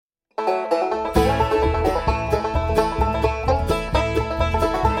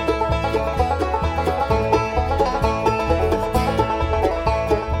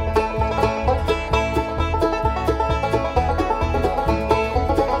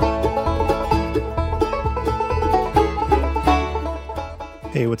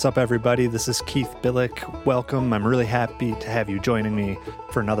Hey, what's up, everybody? This is Keith Billick. Welcome. I'm really happy to have you joining me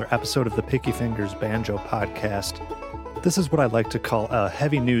for another episode of the Picky Fingers Banjo Podcast. This is what I like to call a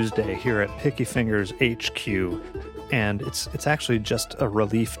heavy news day here at Picky Fingers HQ, and it's actually just a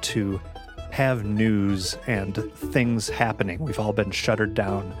relief to have news and things happening. We've all been shuttered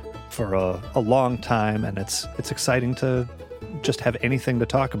down for a long time, and it's exciting to just have anything to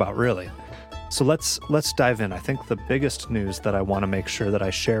talk about, really. So let's dive in. I think the biggest news that I want to make sure that I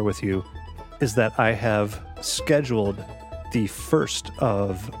share with you is that I have scheduled the first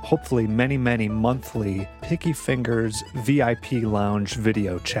of hopefully many, many monthly Picky Fingers VIP Lounge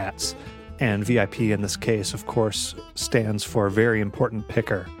video chats. And VIP in this case, of course, stands for Very Important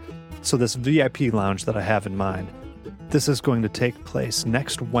Picker. So this VIP Lounge that I have in mind, this is going to take place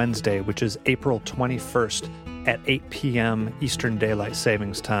next Wednesday, which is April 21st at 8 p.m. Eastern Daylight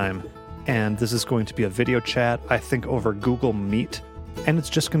Savings Time. And this is going to be a video chat, I think, over Google Meet. And it's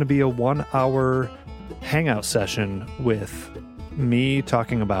just going to be a 1-hour hangout session with me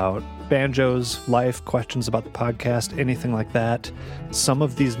talking about banjos, life, questions about the podcast, anything like that. Some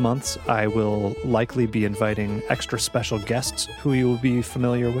of these months, I will likely be inviting extra special guests who you will be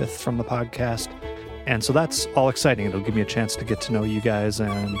familiar with from the podcast. And so that's all exciting. It'll give me a chance to get to know you guys,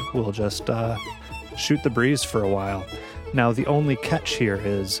 and we'll just shoot the breeze for a while. Now, the only catch here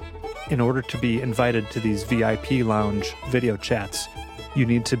is, in order to be invited to these VIP Lounge video chats, you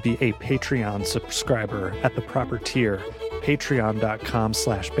need to be a Patreon subscriber at the proper tier,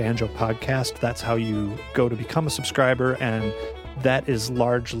 patreon.com/banjopodcast. That's how you go to become a subscriber, and that is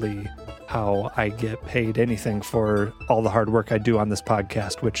largely how I get paid anything for all the hard work I do on this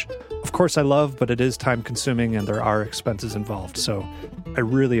podcast, which, of course, I love, but it is time-consuming and there are expenses involved. So I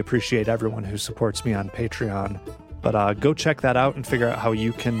really appreciate everyone who supports me on Patreon. But go check that out and figure out how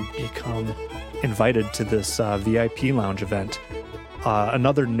you can become invited to this VIP Lounge event.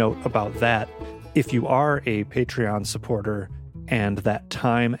 Another note about that, if you are a Patreon supporter and that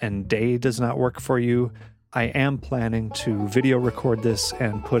time and day does not work for you, I am planning to video record this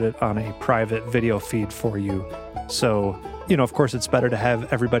and put it on a private video feed for you. So, of course, it's better to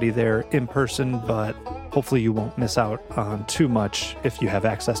have everybody there in person, but hopefully you won't miss out on too much if you have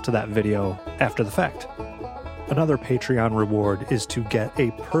access to that video after the fact. Another Patreon reward is to get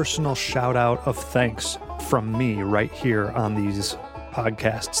a personal shout out of thanks from me right here on these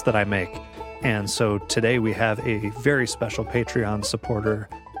podcasts that I make. And so today we have a very special Patreon supporter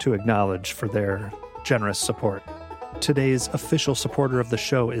to acknowledge for their generous support. Today's official supporter of the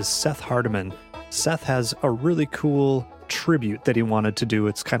show is Seth Hardiman. Seth has a really cool tribute that he wanted to do.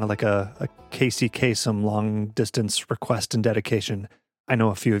 It's kind of like a Casey Kasem long distance request and dedication. I know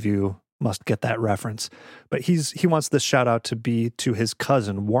a few of you must get that reference. But he wants this shout out to be to his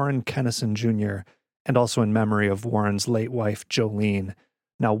cousin, Warren Kennison Jr., and also in memory of Warren's late wife, Jolene.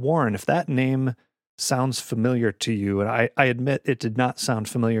 Now, Warren, if that name sounds familiar to you, and I admit it did not sound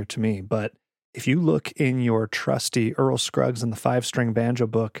familiar to me, but if you look in your trusty Earl Scruggs and the 5-String Banjo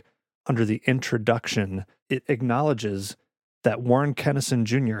book under the introduction, it acknowledges that Warren Kennison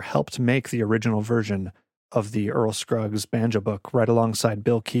Jr. helped make the original version of the Earl Scruggs Banjo book right alongside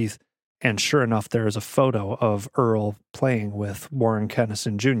Bill Keith. And sure enough, there is a photo of Earl playing with Warren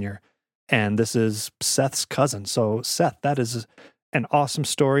Kennison Jr., and this is Seth's cousin. So, Seth, that is an awesome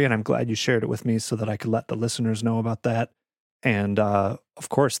story, and I'm glad you shared it with me so that I could let the listeners know about that. And, of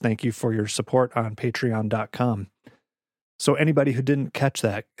course, thank you for your support on patreon.com. So anybody who didn't catch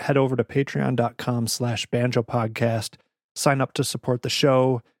that, head over to patreon.com/banjopodcast, sign up to support the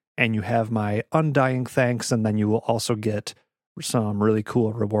show, and you have my undying thanks, and then you will also get some really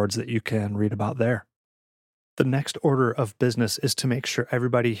cool rewards that you can read about there. The next order of business is to make sure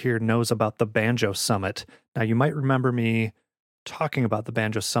everybody here knows about the Banjo Summit. Now, you might remember me talking about the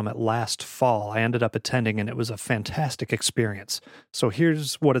Banjo Summit last fall. I ended up attending, and it was a fantastic experience. So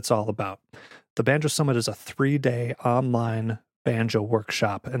here's what it's all about. The Banjo Summit is a 3-day online banjo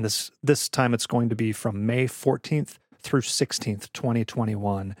workshop, and this time it's going to be from May 14th through 16th,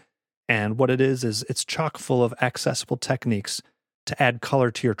 2021. And what it is it's chock full of accessible techniques to add color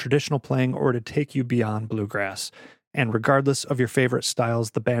to your traditional playing or to take you beyond bluegrass. And regardless of your favorite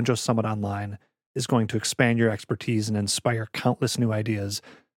styles, the Banjo Summit Online is going to expand your expertise and inspire countless new ideas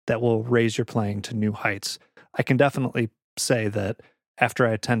that will raise your playing to new heights. I can definitely say that after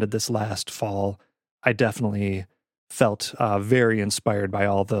I attended this last fall, I definitely felt very inspired by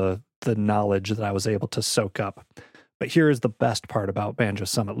all the knowledge that I was able to soak up. But here is the best part about Banjo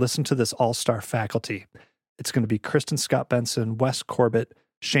Summit. Listen to this all-star faculty. It's going to be Kristen Scott Benson, Wes Corbett,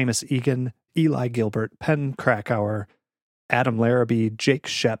 Seamus Egan, Eli Gilbert, Penn Krakauer, Adam Larrabee, Jake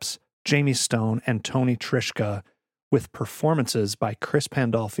Sheps, Jamie Stone, and Tony Trishka, with performances by Chris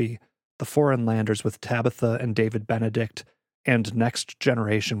Pandolfi, The Foreign Landers with Tabitha and David Benedict, and Next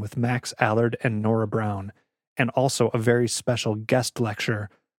Generation with Max Allard and Nora Brown, and also a very special guest lecture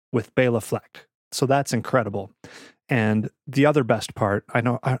with Bela Fleck. So that's incredible. And the other best part, I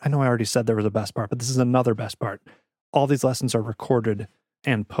know I already said there was a best part, but this is another best part. All these lessons are recorded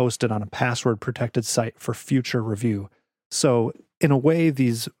and posted on a password-protected site for future review. So in a way,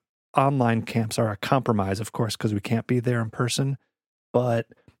 these online camps are a compromise, of course, because we can't be there in person. But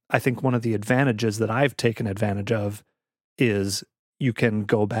I think one of the advantages that I've taken advantage of is you can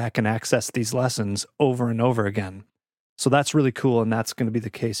go back and access these lessons over and over again. So that's really cool, and that's going to be the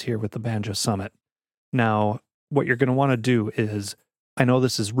case here with the Banjo Summit. Now, what you're going to want to do is, I know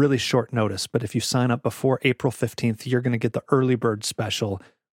this is really short notice, but if you sign up before April 15th, you're going to get the early bird special,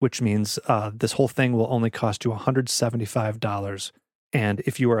 which means this whole thing will only cost you $175. And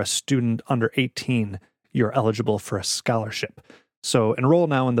if you are a student under 18, you're eligible for a scholarship. So enroll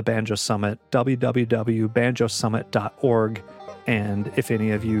now in the Banjo Summit, www.banjosummit.org. And if any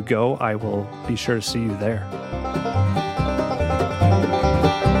of you go, I will be sure to see you there.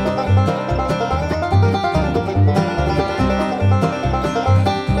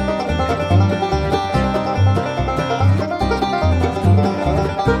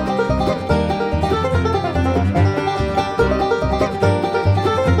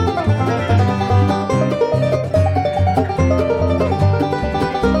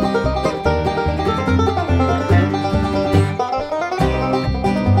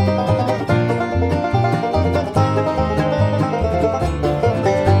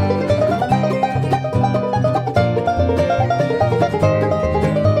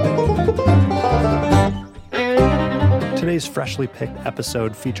 Today's freshly picked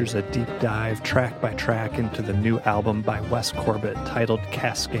episode features a deep dive track by track into the new album by Wes Corbett titled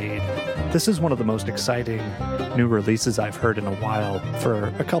Cascade. This is one of the most exciting new releases I've heard in a while for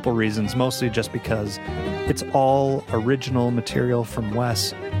a couple reasons, mostly just because it's all original material from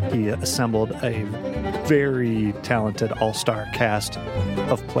Wes. He assembled a very talented all-star cast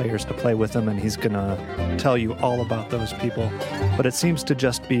of players to play with him, and he's going to tell you all about those people. But it seems to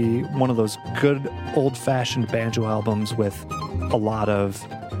just be one of those good old-fashioned banjo albums with a lot of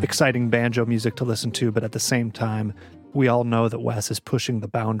exciting banjo music to listen to, but at the same time, we all know that Wes is pushing the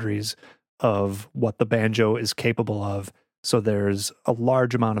boundaries of what the banjo is capable of. So there's a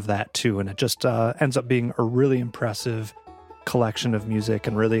large amount of that too, and it just ends up being a really impressive collection of music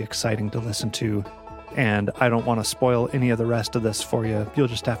and really exciting to listen to. And I don't want to spoil any of the rest of this for you. You'll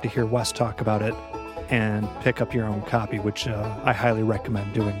just have to hear Wes talk about it and pick up your own copy, which I highly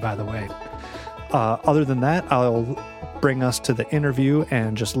recommend doing, by the way. Other than that, I'll bring us to the interview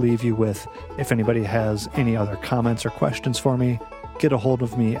and just leave you with, if anybody has any other comments or questions for me, get a hold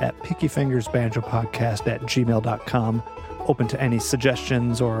of me at pickyfingersbanjopodcast@gmail.com. Open to any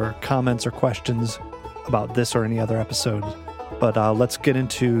suggestions or comments or questions about this or any other episode. But let's get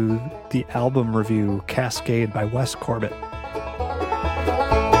into the album review, Cascade by Wes Corbett.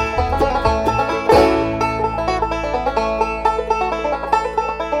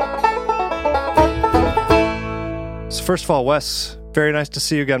 So first of all, Wes, very nice to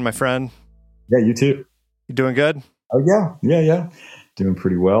see you again, my friend. Yeah, you too. You doing good? Oh, yeah. Doing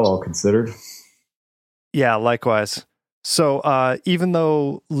pretty well, all considered. Yeah, likewise. So even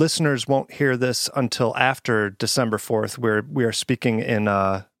though listeners won't hear this until after December 4th, we are speaking in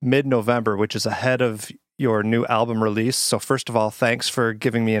mid-November, which is ahead of your new album release. So first of all, thanks for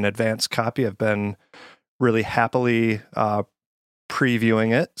giving me an advance copy. I've been really happily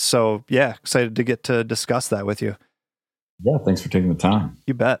previewing it. So yeah, excited to get to discuss that with you. Yeah, thanks for taking the time.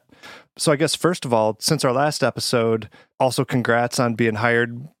 You bet. So I guess first of all, since our last episode, also congrats on being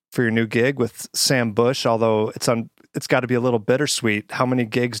hired for your new gig with Sam Bush, although it's got to be a little bittersweet. How many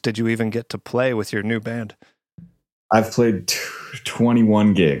gigs did you even get to play with your new band? I've played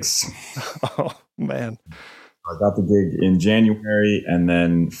 21 gigs. Oh, man. I got the gig in January, and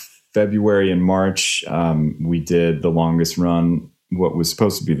then February and March, we did the longest run, what was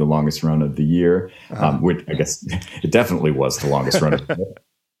supposed to be the longest run of the year, which I guess it definitely was the longest run of the year,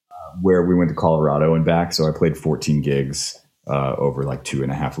 where we went to Colorado and back. So I played 14 gigs over like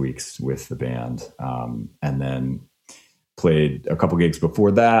 2.5 weeks with the band. And then played a couple gigs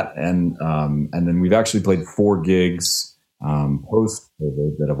before that. And then we've actually played 4 gigs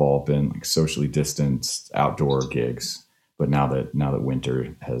post-COVID that have all been like socially distanced outdoor gigs. But now that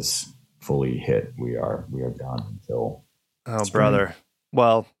winter has fully hit, we are done until spring. Brother.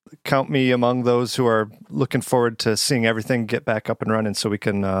 Well, count me among those who are looking forward to seeing everything get back up and running so we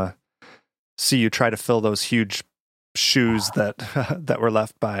can see you try to fill those huge shoes that were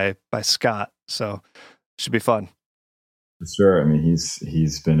left by Scott. So should be fun. For sure. I mean,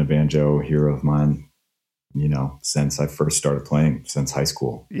 he's been a banjo hero of mine, since I first started playing, since high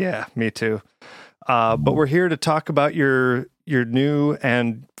school. Yeah, me too. But we're here to talk about your new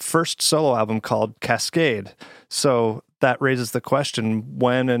and first solo album called Cascade. So that raises the question,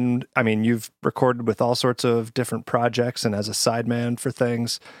 you've recorded with all sorts of different projects and as a sideman for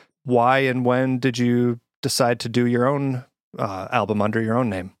things. Why and when did you decide to do your own album under your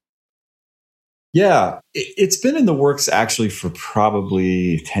own name? Yeah, it's been in the works actually for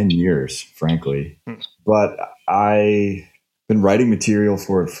probably 10 years, frankly. But I've been writing material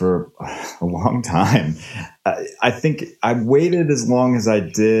for it for a long time. I think I waited as long as I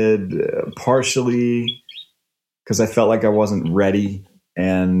did, partially because I felt like I wasn't ready,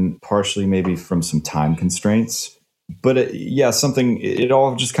 and partially maybe from some time constraints. But it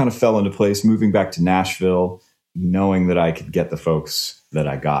all just kind of fell into place. Moving back to Nashville, knowing that I could get the folks that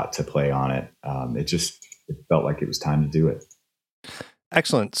I got to play on it, it felt like it was time to do it.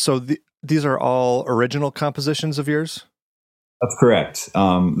 Excellent. So these are all original compositions of yours? That's correct.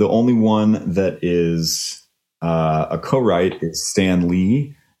 The only one that is a co-write is Stan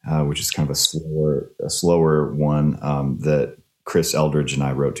Lee, which is kind of a slower one that Chris Eldridge and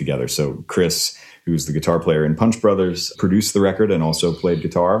I wrote together. So Chris, who's the guitar player in Punch Brothers, produced the record and also played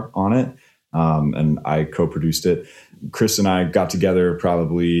guitar on it. And I co-produced it. Chris and I got together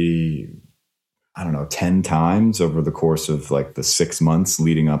probably, 10 times over the course of like the 6 months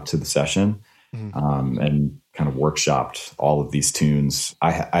leading up to the session, and kind of workshopped all of these tunes.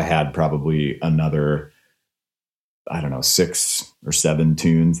 I had probably another, 6 or 7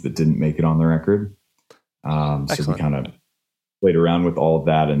 tunes that didn't make it on the record. So we kind of played around with all of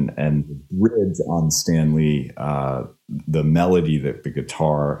that, and the bridge on Stan Lee, the melody that the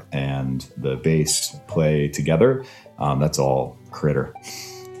guitar and the bass play together, that's all Critter.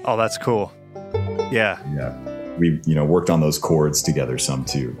 Oh, that's cool. Yeah. We, worked on those chords together some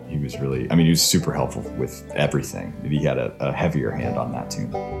too. He was he was super helpful with everything. He had a heavier hand on that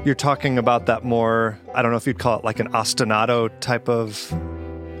tune. You're talking about that more, I don't know if you'd call it like an ostinato type of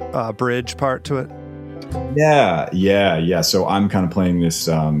bridge part to it. Yeah. So I'm kind of playing this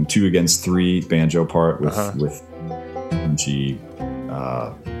 2 against 3 banjo part with punchy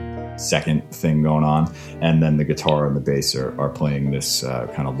second thing going on, and then the guitar and the bass are playing this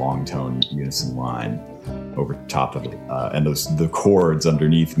kind of long tone unison line over top of it, and the chords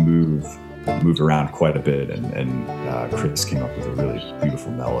underneath move around quite a bit, and Chris came up with a really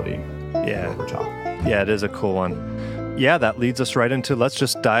beautiful melody over top. Yeah, it is a cool one. Yeah, that leads us right into, let's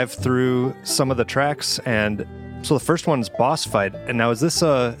just dive through some of the tracks. And so the first one's Boss Fight. And now is this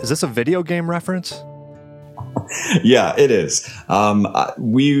a video game reference? Yeah, it is.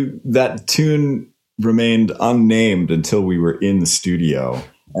 That tune remained unnamed until we were in the studio.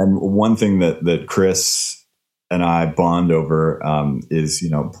 And one thing that Chris and I bond over is,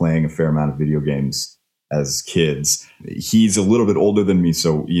 playing a fair amount of video games as kids. He's a little bit older than me,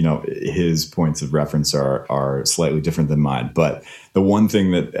 so his points of reference are slightly different than mine. But the one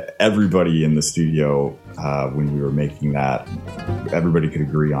thing that everybody in the studio, when we were making that, everybody could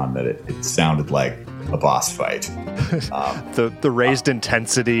agree on that it sounded like a boss fight. The raised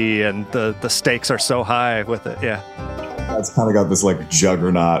intensity and the stakes are so high with it. Yeah, that's kind of got this like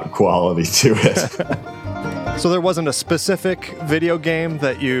juggernaut quality to it. So there wasn't a specific video game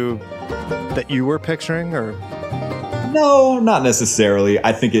that you were picturing, or? No, not necessarily.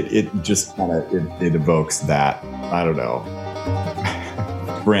 I think it just kind of it evokes that, I don't know,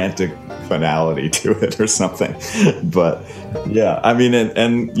 frantic finality to it or something. But yeah, I mean,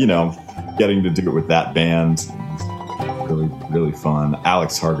 and getting to do it with that band, really, really fun.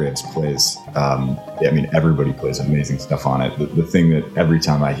 Alex Hargraves plays, everybody plays amazing stuff on it. The thing that every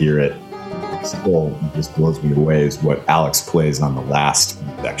time I hear it still just blows me away is what Alex plays on the last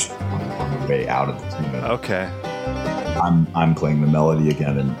section on the way out of the tune. Okay. I'm playing the melody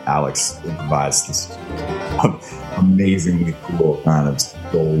again, and Alex improvised this amazingly cool kind of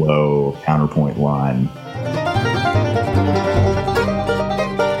solo counterpoint line.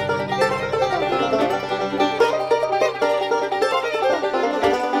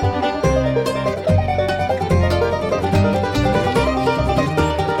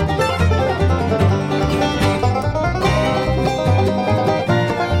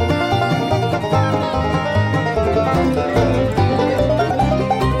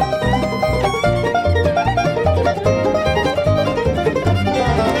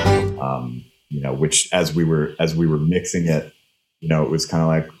 Which as we were mixing it, it was kind of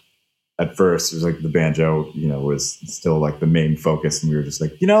like, at first it was like the banjo, was still like the main focus, and we were just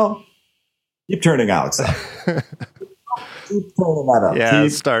like, keep turning Alex up. Keep turning that up. Yeah,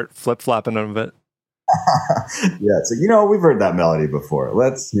 start flip-flopping a bit. Yeah, so we've heard that melody before.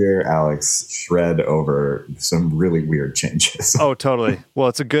 Let's hear Alex shred over some really weird changes. Oh, totally. Well,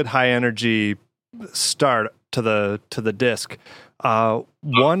 it's a good high energy start to the disc.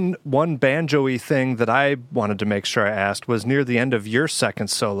 One banjo-y thing that I wanted to make sure I asked was near the end of your second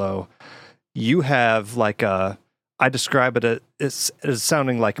solo, you have like I describe it as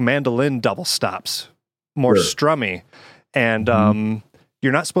sounding like mandolin double stops, more Sure. strummy, and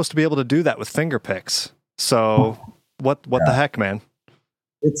you're not supposed to be able to do that with finger picks. So what the heck, man?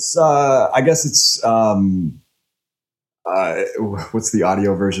 It's I guess it's what's the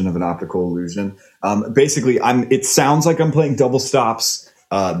audio version of an optical illusion? Basically, it sounds like I'm playing double stops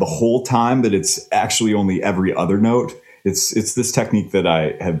the whole time, but it's actually only every other note. It's this technique that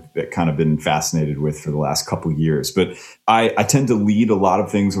I have kind of been fascinated with for the last couple years. But I tend to lead a lot of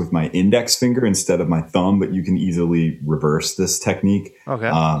things with my index finger instead of my thumb, but you can easily reverse this technique.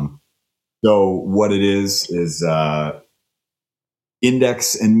 Okay. So what it is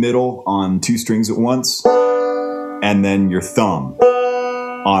index and middle on two strings at once, and then your thumb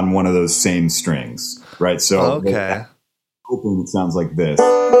on one of those same strings, right? So okay. Open, it sounds like this.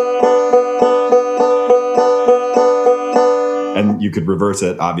 And you could reverse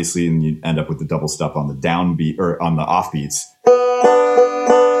it, obviously, and you end up with the double stop on the downbeat or on the offbeats.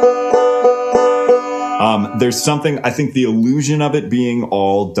 There's something, I think the illusion of it being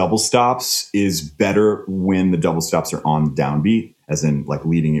all double stops is better when the double stops are on the downbeat, as in like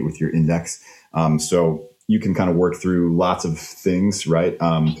leading it with your index. So you can kind of work through lots of things, right?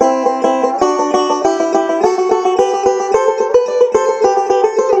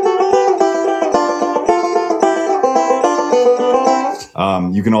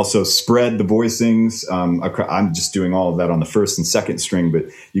 You can also spread the voicings. I'm just doing all of that on the first and second string, but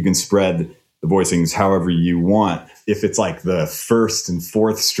you can spread the voicings however you want. If it's like the first and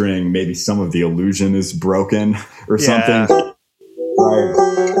fourth string, maybe some of the illusion is broken or something. Right.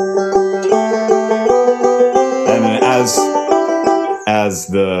 And then as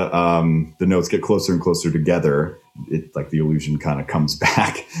the notes get closer and closer together, it like the illusion kind of comes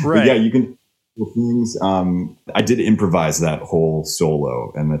back. Right. But yeah, you can things. I did improvise that whole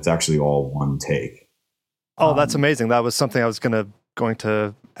solo, and it's actually all one take. Oh, that's amazing. That was something I was going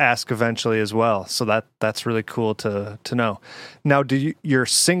to ask eventually as well. So that's really cool to know. Now, your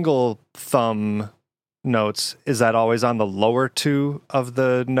single thumb notes, is that always on the lower two of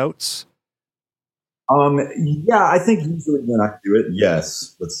the notes? Yeah, I think usually when I do it,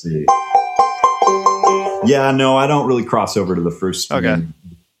 yes. Let's see. Yeah, no, I don't really cross over to the first string. Okay.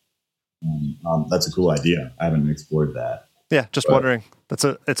 That's a cool idea. I haven't explored that. Yeah, just wondering.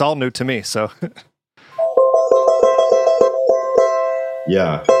 It's all new to me, so.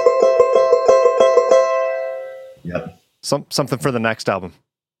 Yeah. Yep. Something for the next album.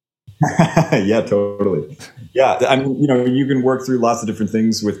 Yeah, totally. Yeah, I mean, you can work through lots of different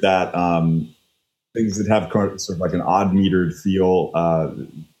things with that. Things that have sort of like an odd metered feel,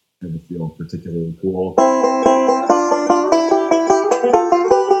 feel particularly cool.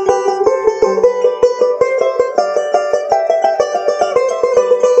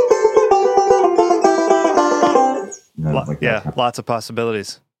 Lots of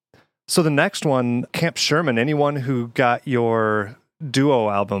possibilities. So the next one, Camp Sherman, anyone who got your duo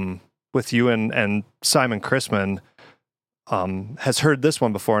album with you and Simon Chrisman has heard this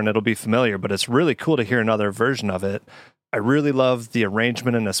one before, and it'll be familiar, but it's really cool to hear another version of it. I really love the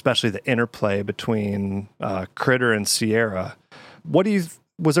arrangement and especially the interplay between Critter and Sierra.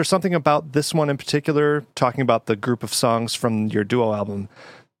 Was there something about this one in particular, talking about the group of songs from your duo album,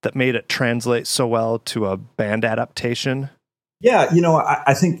 that made it translate so well to a band adaptation? Yeah,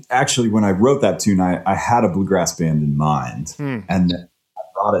 I think actually when I wrote that tune, I had a bluegrass band in mind, and I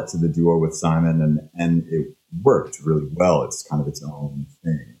brought it to the duo with Simon, and it worked really well. It's kind of its own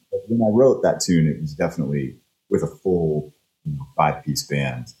thing. But when I wrote that tune, it was definitely with a full 5-piece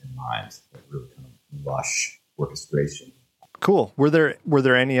band in mind, like really kind of lush orchestration. Cool. Were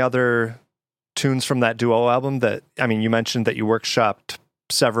there any other tunes from that duo album that, I mean, you mentioned that you workshopped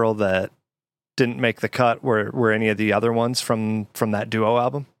several that didn't make the cut. Were any of the other ones from that duo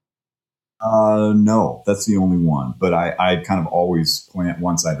album? No, that's the only one. But I kind of always planned,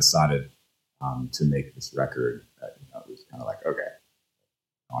 once I decided to make this record, it was kind of like, okay,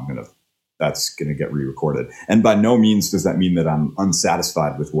 that's gonna get re-recorded. And by no means does that mean that I'm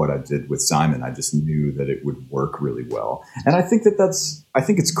unsatisfied with what I did with Simon. I just knew that it would work really well. And I think I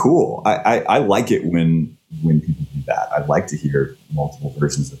think it's cool. I like it when people do that. I like to hear multiple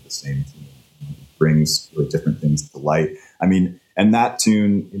versions of the same tune. It brings really different things to light. I mean, and that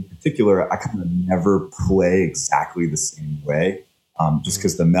tune in particular, I kind of never play exactly the same way. just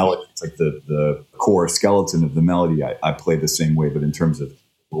because the melody, it's like the core skeleton of the melody, I play the same way, but in terms of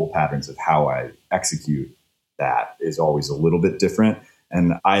rule patterns of how I execute that is always a little bit different.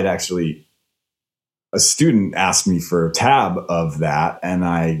 And a student asked me for a tab of that, and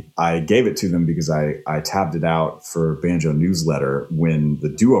I gave it to them because I tabbed it out for Banjo Newsletter when the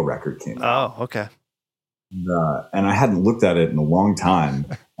Duo record came out. Oh, okay. And I hadn't looked at it in a long time,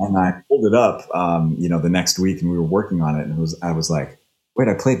 and I pulled it up, the next week, and we were working on it, and I was like, wait,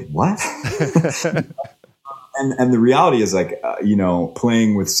 I played what? And the reality is like,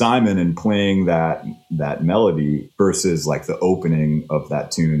 playing with Simon and playing that melody versus like the opening of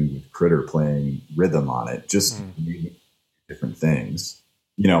that tune with Critter playing rhythm on it, just different things.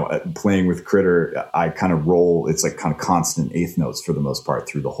 Playing with Critter, I kind of roll, it's like kind of constant eighth notes for the most part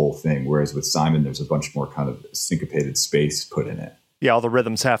through the whole thing. Whereas with Simon, there's a bunch more kind of syncopated space put in it. Yeah, all the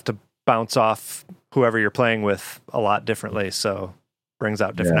rhythms have to bounce off whoever you're playing with a lot differently. So brings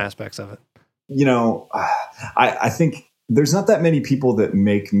out different aspects of it. I think there's not that many people that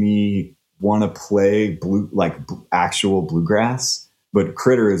make me want to play actual bluegrass, but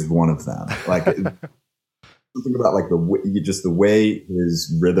Critter is one of them. Like something about like the way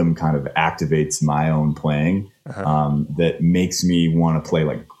his rhythm kind of activates my own playing, that makes me want to play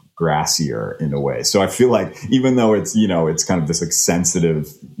like grassier in a way. So I feel like even though it's kind of this like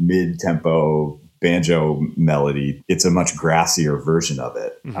sensitive mid-tempo banjo melody, it's a much grassier version of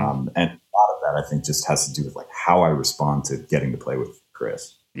it. And a lot of that I think just has to do with like how I respond to getting to play with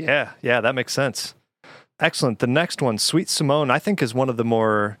Chris. Yeah, that makes sense. Excellent. The next one, Sweet Simone, I think is one of the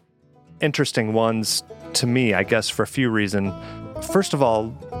more interesting ones to me, I guess, for a few reasons. First of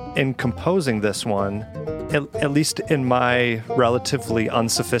all, in composing this one, at least in my relatively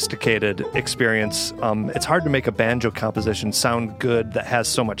unsophisticated experience, it's hard to make a banjo composition sound good that has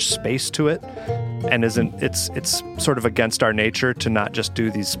so much space to it, and it's sort of against our nature to not just do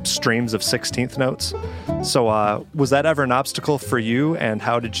these streams of 16th notes. So was that ever an obstacle for you, and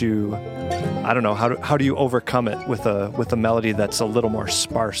how did you, I don't know, how do you overcome it with a melody that's a little more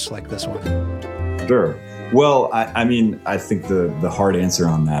sparse like this one? Sure. Well, I mean, I think the hard answer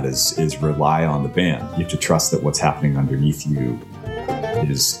on that is rely on the band. You have to trust that what's happening underneath you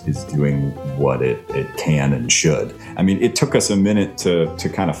is doing what it can and should. I mean, it took us a minute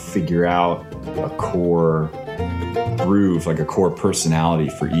to kind of figure out a core groove, like a core personality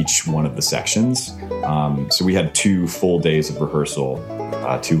for each one of the sections. So we had 2 full days of rehearsal,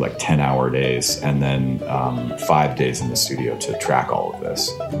 2 like 10-hour days, and then 5 days in the studio to track all of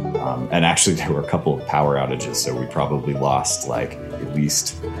this. And actually there were a couple of power outages, so we probably lost like at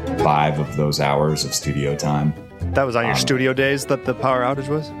least 5 of those hours of studio time. That was on your studio days that the power outage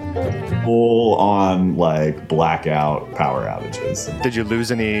was? Full on like blackout power outages. Did you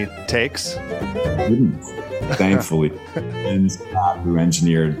lose any takes? Didn't. Thankfully. And Scott, who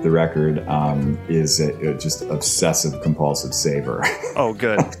engineered the record, is a just obsessive compulsive saver. Oh,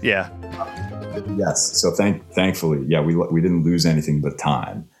 good. Yeah. Yes. So thankfully, yeah, we didn't lose anything but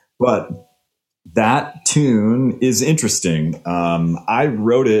time. But that tune is interesting. I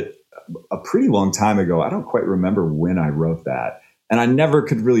wrote it a pretty long time ago. I don't quite remember when I wrote that. And I never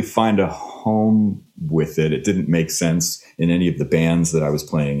could really find a home with it. It didn't make sense in any of the bands that I was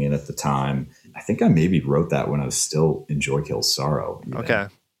playing in at the time. I think I maybe wrote that when I was still in Joy Kills Sorrow. Even. Okay.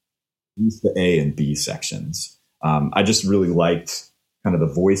 Used the A and B sections. I just really liked kind of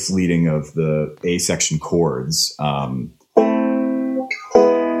the voice leading of the A section chords.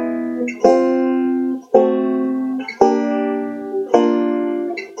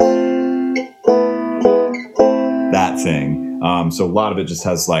 That thing. So a lot of it just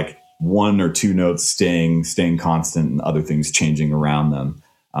has like 1 or 2 notes staying constant and other things changing around them.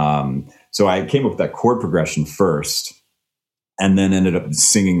 So I came up with that chord progression first and then ended up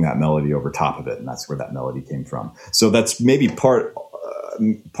singing that melody over top of it. And that's where that melody came from. So that's maybe part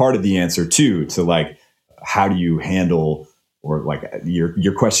of the answer too, to like, how do you handle, or like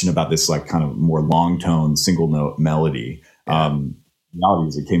your question about this, like kind of more long tone, single note melody. The reality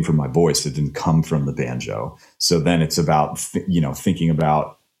is it came from my voice. It didn't come from the banjo. So then it's about, thinking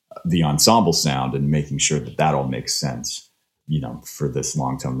about the ensemble sound and making sure that all makes sense, for this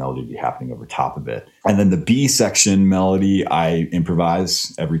long tone melody to be happening over top of it. And then the B section melody, I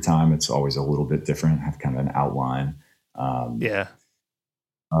improvise every time. It's always a little bit different. I have kind of an outline. And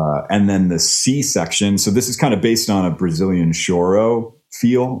then the C section. So this is kind of based on a Brazilian choro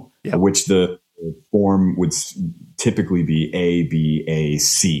feel, which the form would typically be A, B, A,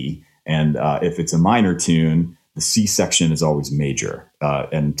 C. And if it's a minor tune, the C section is always major,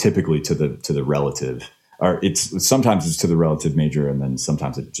 and typically to the relative. Or sometimes it's to the relative major, and then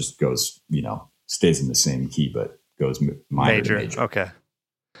sometimes it just goes, stays in the same key but goes minor to major. Okay.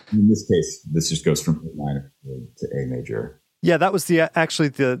 In this case, this just goes from A minor to A major. Yeah, that was actually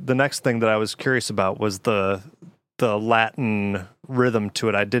the next thing that I was curious about was the Latin rhythm to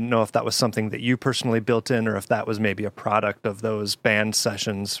it. I didn't know if that was something that you personally built in or if that was maybe a product of those band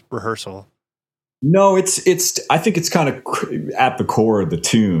sessions rehearsal. No, I think it's kind of at the core of the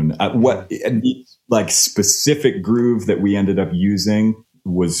tune. What like specific groove that we ended up using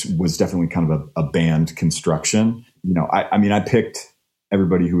was definitely kind of a band construction. I mean, I picked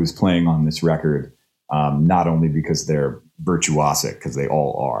everybody who was playing on this record, not only because they're virtuosic, because they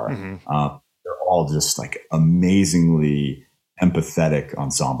all are. Mm-hmm. They're all just like amazingly empathetic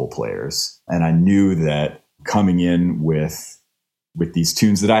ensemble players. And I knew that coming in with these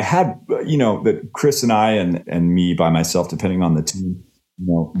tunes that I had, that Chris and I and me by myself, depending on the tune,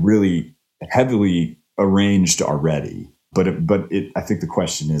 really heavily arranged already. But I think the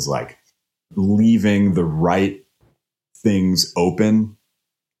question is like leaving the right things open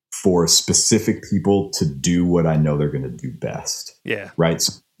for specific people to do what I know they're going to do best. Yeah. Right.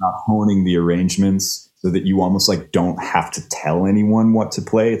 So not honing the arrangements so that you almost like don't have to tell anyone what to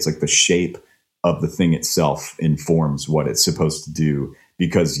play. It's like the shape of the thing itself informs what it's supposed to do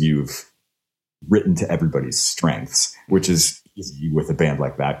because you've written to everybody's strengths, which is easy with a band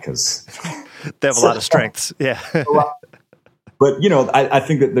like that because they have a lot of strengths. Yeah. But, I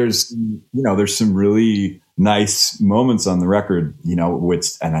think that there's some really nice moments on the record,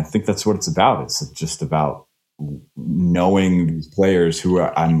 and I think that's what it's about. It's just about knowing these players who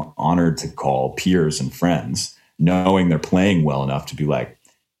I'm honored to call peers and friends, knowing they're playing well enough to be like,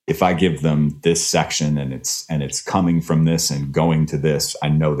 if I give them this section and it's coming from this and going to this, I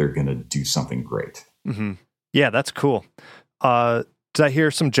know they're going to do something great. Mm-hmm. Yeah, that's cool. Did I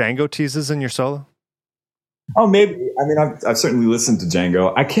hear some Django teases in your solo? Oh, maybe. I mean, I've certainly listened to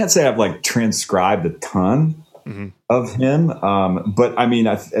Django. I can't say I've like transcribed a ton mm-hmm. of him. But I mean,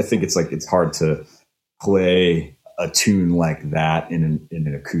 I think it's hard to play a tune like that in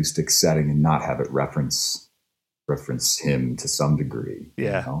an acoustic setting and not have it reference him to some degree.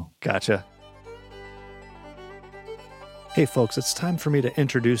 Yeah. Gotcha. Hey folks, it's time for me to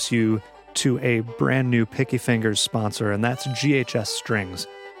introduce you to a brand new Picky Fingers sponsor, and that's GHS Strings.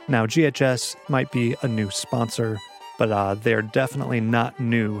 Now, GHS might be a new sponsor, but they're definitely not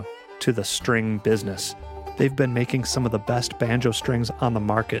new to the string business. They've been making some of the best banjo strings on the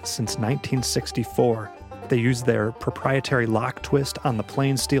market since 1964. They use their proprietary lock twist on the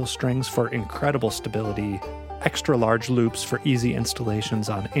plain steel strings for incredible stability, extra large loops for easy installations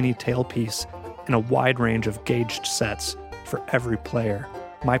on any tailpiece, and a wide range of gauged sets for every player.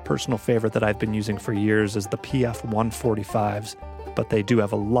 My personal favorite that I've been using for years is the PF 145s, but they do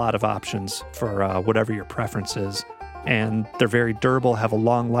have a lot of options for whatever your preference is. And they're very durable, have a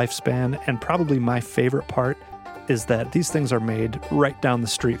long lifespan, and probably my favorite part is that these things are made right down the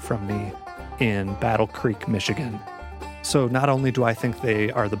street from me in Battle Creek, Michigan. So not only do I think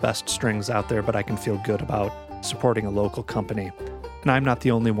they are the best strings out there, but I can feel good about supporting a local company. And I'm not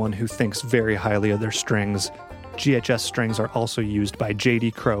the only one who thinks very highly of their strings. GHS strings are also used by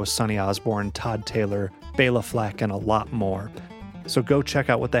J.D. Crowe, Sonny Osborne, Todd Taylor, Bela Fleck, and a lot more. So go check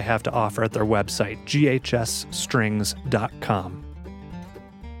out what they have to offer at their website, ghsstrings.com.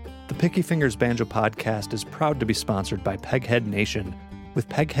 The Picky Fingers Banjo Podcast is proud to be sponsored by Peghead Nation. With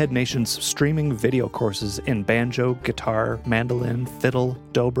Peghead Nation's streaming video courses in banjo, guitar, mandolin, fiddle,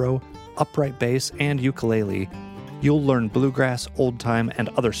 dobro, upright bass, and ukulele, you'll learn bluegrass, old time, and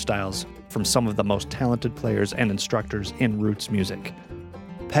other styles from some of the most talented players and instructors in roots music.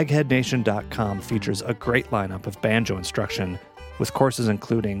 PegheadNation.com features a great lineup of banjo instruction, with courses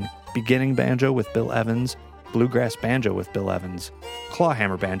including Beginning Banjo with Bill Evans, Bluegrass Banjo with Bill Evans,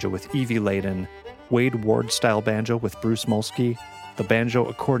 Clawhammer Banjo with Evie Layden, Wade Ward-style banjo with Bruce Molsky, the banjo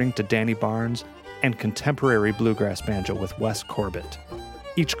according to Danny Barnes, and contemporary bluegrass banjo with Wes Corbett.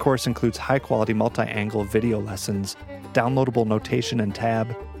 Each course includes high-quality multi-angle video lessons, downloadable notation and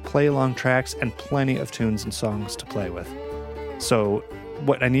tab, play-along tracks, and plenty of tunes and songs to play with. So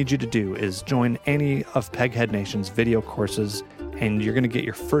what I need you to do is join any of Peghead Nation's video courses, and you're going to get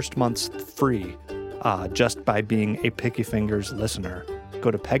your first month's free just by being a Picky Fingers listener.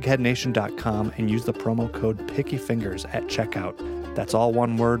 Go to pegheadnation.com and use the promo code PickyFingers at checkout. That's all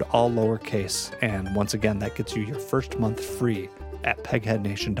one word, all lowercase. And once again, that gets you your first month free at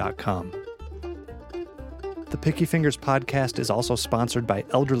pegheadnation.com. The Picky Fingers podcast is also sponsored by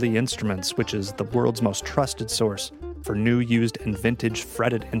Elderly Instruments, which is the world's most trusted source for new, used, and vintage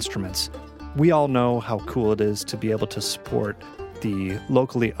fretted instruments. We all know how cool it is to be able to support the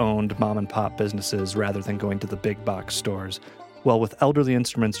locally owned mom and pop businesses rather than going to the big box stores. Well, with Elderly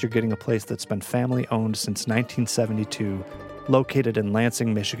Instruments, you're getting a place that's been family-owned since 1972, located in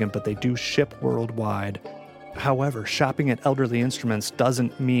Lansing, Michigan, but they do ship worldwide. However, shopping at Elderly Instruments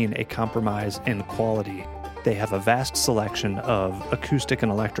doesn't mean a compromise in quality. They have a vast selection of acoustic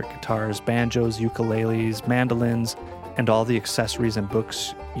and electric guitars, banjos, ukuleles, mandolins, and all the accessories and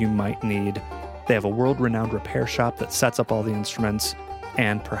books you might need. They have a world-renowned repair shop that sets up all the instruments,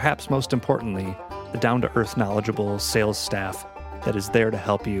 and perhaps most importantly, the down-to-earth knowledgeable sales staff that is there to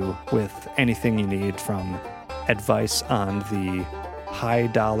help you with anything you need, from advice on the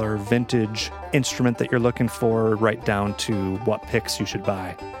high-dollar vintage instrument that you're looking for right down to what picks you should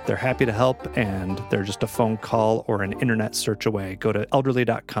buy. They're happy to help, and they're just a phone call or an internet search away. Go to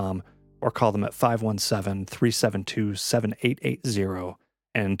elderly.com or call them at 517-372-7880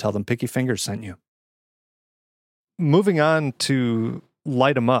 and tell them Picky Fingers sent you. Moving on to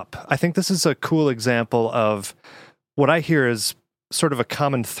Light 'em Up. I think this is a cool example of what I hear is sort of a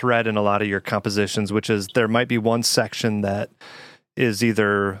common thread in a lot of your compositions, which is there might be one section that is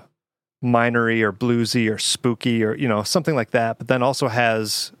either minory or bluesy or spooky or, something like that, but then also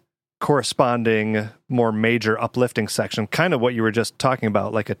has corresponding more major uplifting section, kind of what you were just talking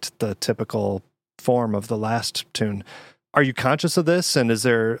about, like the typical form of the last tune. Are you conscious of this, and is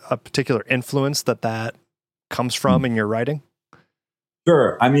there a particular influence that comes from in your writing?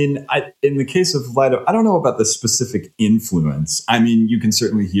 Sure. I mean, in the case of Light Up, I don't know about the specific influence. I mean, you can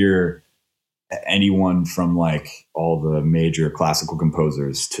certainly hear anyone from like all the major classical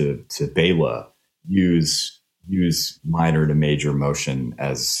composers to Bela use minor to major motion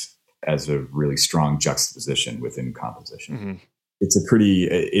as a really strong juxtaposition within composition. Mm-hmm. It's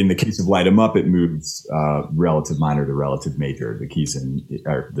in the case of Light 'em Up, it moves relative minor to relative major. The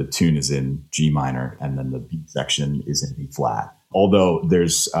tune is in G minor, and then the beat section is in B flat. Although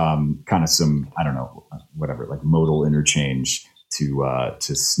there's kind of some, I don't know, whatever, like modal interchange to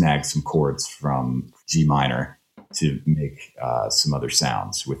snag some chords from G minor to make some other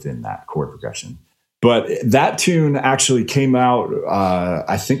sounds within that chord progression. But that tune actually came out,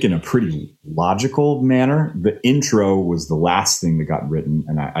 I think, in a pretty logical manner. The intro was the last thing that got written,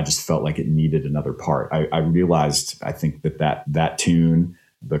 and I just felt like it needed another part. I realized, I think, that tune,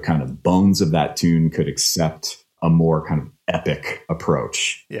 the kind of bones of that tune could accept a more kind of epic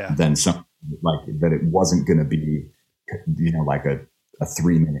approach than something like that. It wasn't going to be, like a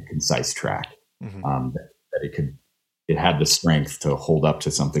 3-minute concise track. Mm-hmm. That it had the strength to hold up to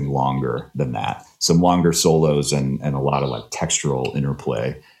something longer than that, some longer solos and a lot of like textural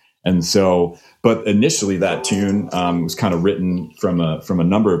interplay. And so, but initially that tune was kind of written from a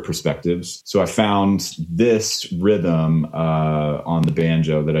number of perspectives. So I found this rhythm on the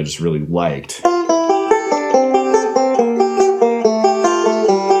banjo that I just really liked.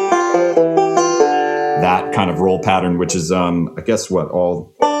 That kind of roll pattern, which is, I guess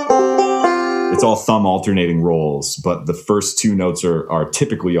it's all thumb alternating rolls, but the first two notes are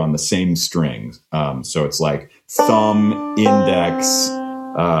typically on the same string. So it's like thumb, index,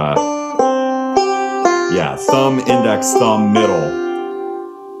 thumb, index, thumb, middle,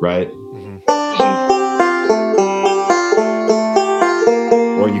 right? Mm-hmm.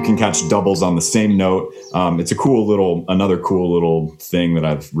 Or you can catch doubles on the same note. It's another cool little thing that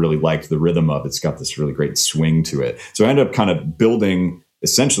I've really liked the rhythm of. It's got this really great swing to it. So I ended up kind of building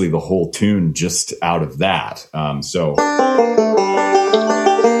essentially the whole tune just out of that. So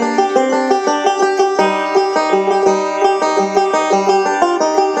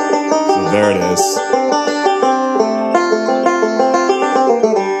there it is.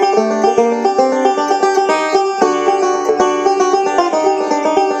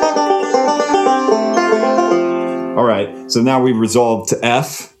 All right, so now we've resolved to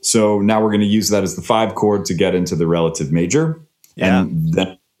F. So now we're going to use that as the 5 chord to get into the relative major. Yeah. And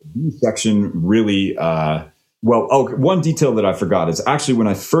the B section really, one detail that I forgot is actually when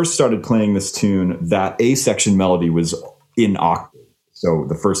I first started playing this tune, that A section melody was in octave. So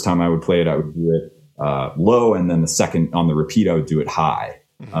the first time I would play it, I would do it low, and then the second on the repeat, I would do it high.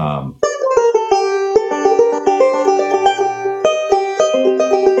 Mm-hmm.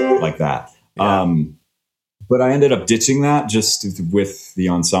 Like that. Yeah. But I ended up ditching that just with the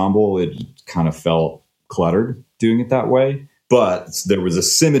ensemble. It kind of felt cluttered doing it that way. But there was a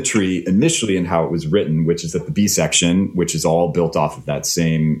symmetry initially in how it was written, which is that the B section, which is all built off of that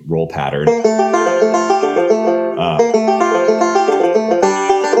same roll pattern,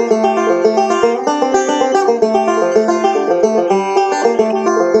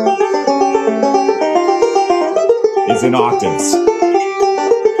 is in octaves.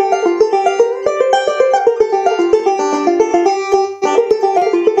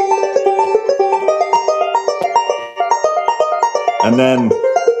 then,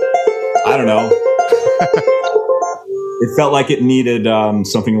 I don't know, it felt like it needed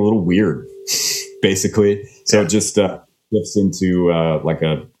something a little weird, basically. So it just flips into like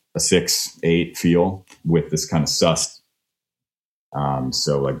a 6/8 feel with this kind of sus.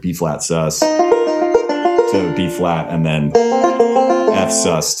 So like B flat sus to B flat, and then F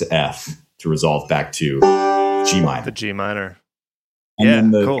sus to F to resolve back to G minor. The G minor.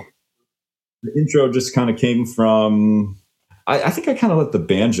 And then cool. The intro just kind of came from, I think I kind of let the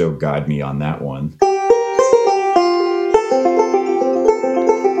banjo guide me on that one.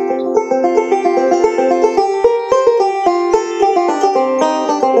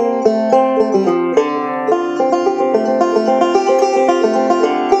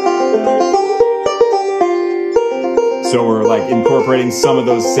 So we're like incorporating some of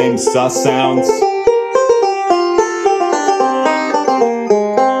those same sus sounds.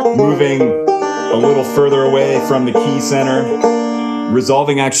 Moving a little further away from the key center,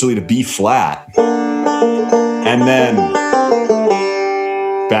 resolving actually to B flat, and then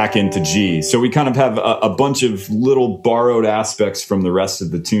back into G. So we kind of have a bunch of little borrowed aspects from the rest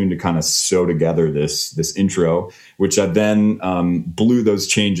of the tune to kind of sew together this intro, which I then blew those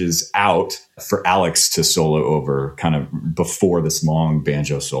changes out for Alex to solo over kind of before this long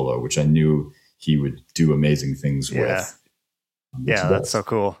banjo solo, which I knew he would do amazing things with. Yeah, that's so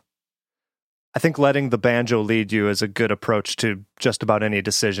cool. I think letting the banjo lead you is a good approach to just about any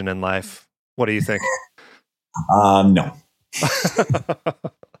decision in life. What do you think? No.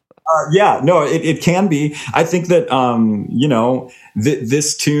 It can be. I think that,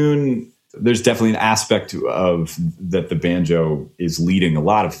 this tune, there's definitely an aspect of that the banjo is leading a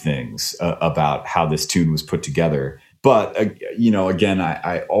lot of things about how this tune was put together. But, again,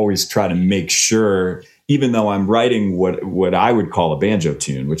 I always try to make sure, even though I'm writing what I would call a banjo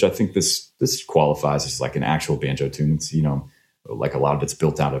tune, which I think this qualifies as like an actual banjo tune. It's, like a lot of it's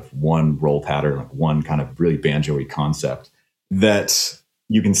built out of one roll pattern, like one kind of really banjo-y concept, that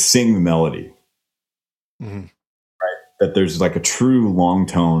you can sing the melody, right? That there's like a true long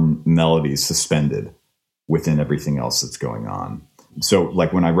tone melody suspended within everything else that's going on. So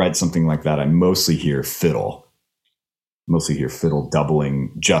like when I write something like that, I mostly hear fiddle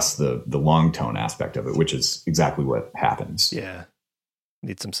doubling just the long tone aspect of it, which is exactly what happens. Yeah.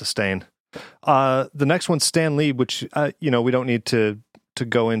 Need some sustain. The next one's Stan Lee, which, we don't need to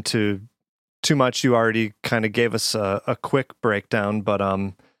go into too much. You already kind of gave us a quick breakdown, but,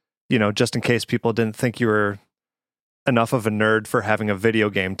 just in case people didn't think you were enough of a nerd for having a video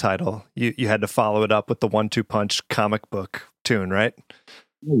game title, you had to follow it up with the 1-2 punch comic book tune, right?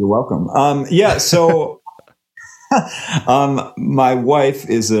 You're welcome. So my wife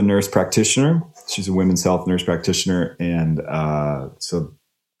is a nurse practitioner. She's a women's health nurse practitioner. And so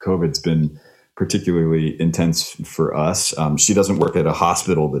COVID's been particularly intense for us. She doesn't work at a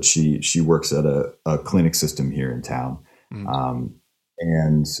hospital, but she works at a clinic system here in town.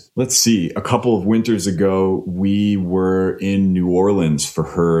 And let's see, a couple of winters ago, we were in New Orleans for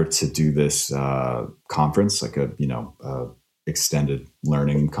her to do this conference, like a extended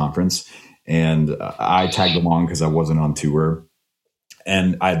learning conference. And I tagged along because I wasn't on tour.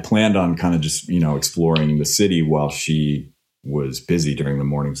 And I had planned on kind of just, exploring the city while she was busy during the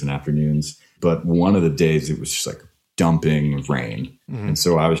mornings and afternoons. But one of the days it was just like dumping rain. And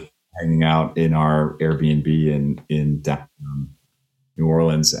so I was hanging out in our Airbnb in downtown New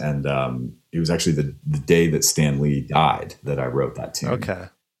Orleans. And it was actually the day that Stan Lee died that I wrote that tune. Okay.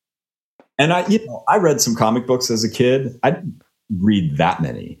 And I read some comic books as a kid. I didn't read that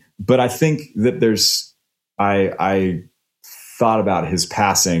many, but I think that I thought about his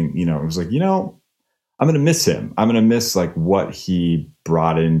passing, it was like, I'm going to miss him. I'm going to miss like what he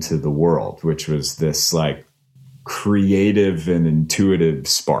brought into the world, which was this like creative and intuitive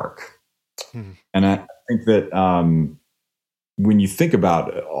spark. And I think that when you think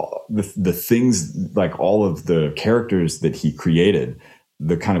about the things, like all of the characters that he created,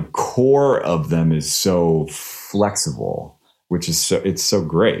 the kind of core of them is so flexible, which is it's so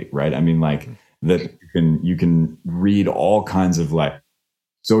great, right? I mean, like that you can read all kinds of like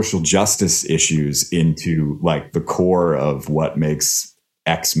social justice issues into like the core of what makes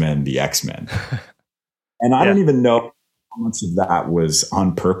X-Men the X-Men. And I don't even know how much of that was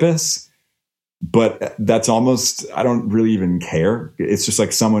on purpose, but that's almost, I don't really even care. It's just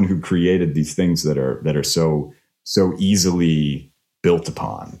like someone who created these things that are so easily built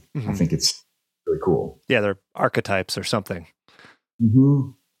upon. I think it's really cool. Yeah, they're archetypes or something.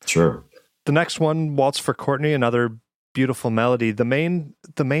 Sure. The next one, Waltz for Courtney, another beautiful melody. The main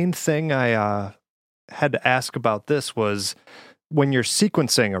thing I had to ask about this was when you're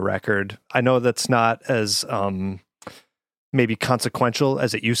sequencing a record. I know that's not as maybe consequential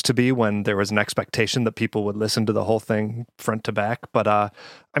as it used to be when there was an expectation that people would listen to the whole thing front to back. But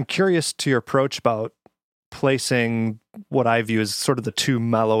I'm curious to your approach about placing what I view as sort of the two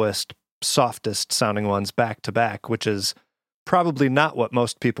mellowest, softest sounding ones back to back, which is probably not what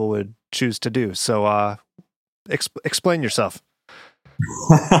most people would choose to do. So explain yourself.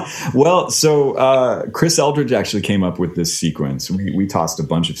 Well, so Chris Eldridge actually came up with this sequence. We tossed a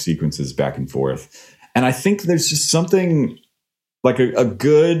bunch of sequences back and forth. And I think there's just something like a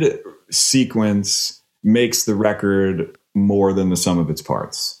good sequence makes the record more than the sum of its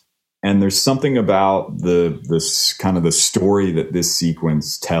parts. And there's something about this kind of the story that this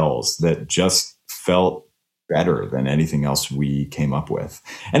sequence tells that just felt better than anything else we came up with.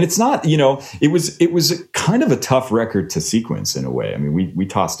 And it's not, it was kind of a tough record to sequence in a way. I mean, we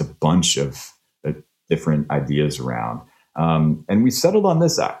tossed a bunch of different ideas around. And we settled on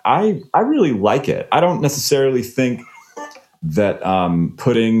this. I really like it. I don't necessarily think that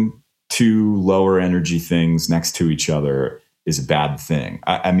putting two lower energy things next to each other is a bad thing.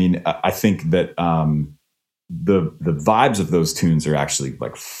 I mean, I think that the vibes of those tunes are actually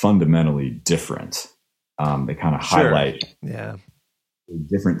like fundamentally different. They kind of highlight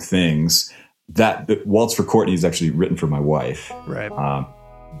different things. That Waltz for Courtney is actually written for my wife. Right.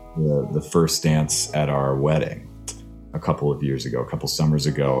 The first dance at our wedding a couple summers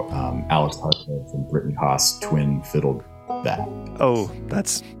ago, Alex Hartwell and Brittany Haas twin fiddled that. Oh,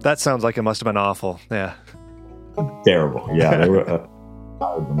 that sounds like it must have been awful. Yeah. Terrible. Yeah, they were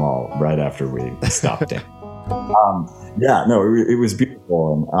fired them all right after we stopped it. It was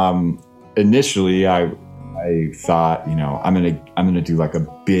beautiful. Initially, I thought, I'm gonna do like a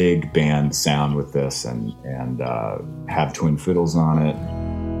big band sound with this and have twin fiddles on it.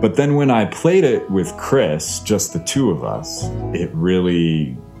 But then when I played it with Chris, just the two of us, it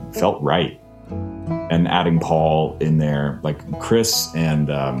really felt right. And adding Paul in there, like Chris and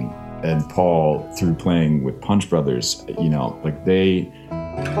Paul, through playing with Punch Brothers, like they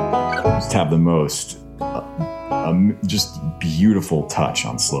just have the most just beautiful touch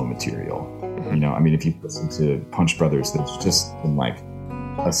on slow material. I mean, if you listen to Punch Brothers, there's just some like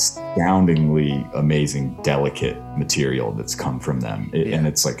astoundingly amazing, delicate material that's come from them. And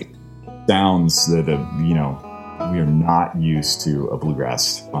it's like sounds that, we are not used to a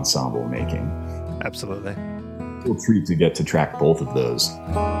bluegrass ensemble making. Absolutely. Real treat to get to track both of those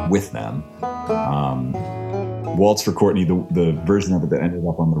with them. Waltz for Courtney, the version of it that ended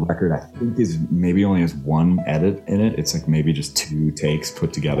up on the record, I think is maybe only has one edit in it. It's like maybe just 2 takes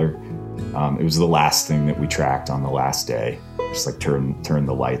put together. It was the last thing that we tracked on the last day. Just like turn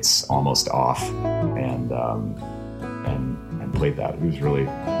the lights almost off and played that. It was really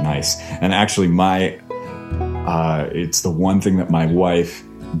nice. And actually it's the one thing that my wife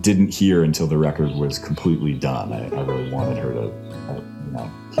didn't hear until the record was completely done. I really wanted her to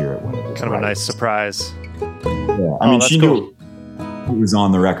hear it when it was kind of a nice surprise. Yeah, I mean, she knew it was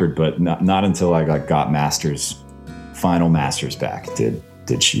on the record, but not until I got final masters back did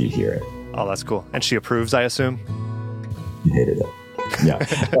she hear it. Oh, that's cool. And she approves, I assume? She hated it. Yeah.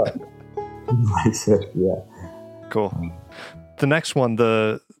 I said, yeah. Cool. The next one,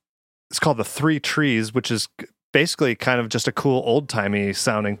 it's called The Three Trees, which is basically kind of just a cool old-timey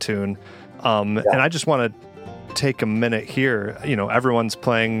sounding tune. And I just want to take a minute here. Everyone's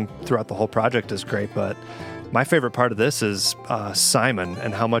playing throughout the whole project is great, but my favorite part of this is Simon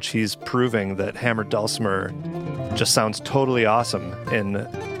and how much he's proving that hammered dulcimer just sounds totally awesome in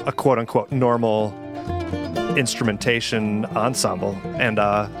a quote-unquote normal instrumentation ensemble. And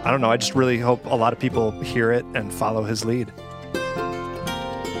I don't know, I just really hope a lot of people hear it and follow his lead.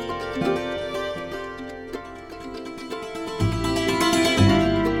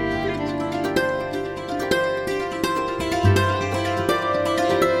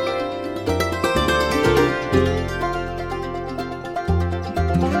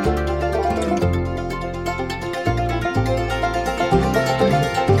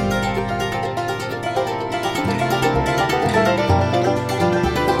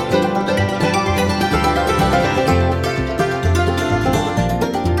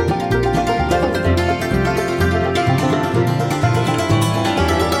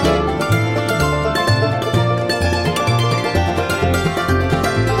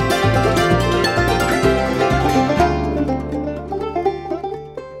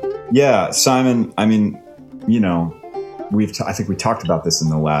 Yeah, Simon, I mean, I think we talked about this in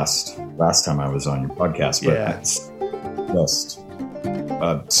the last time I was on your podcast, but it's just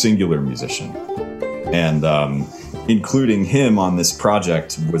a singular musician. And including him on this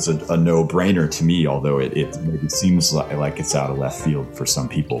project was a no-brainer to me, although it maybe seems like it's out of left field for some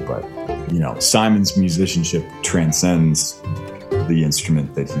people. But Simon's musicianship transcends the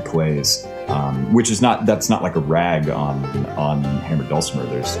instrument that he plays, that's not like a rag on hammered dulcimer.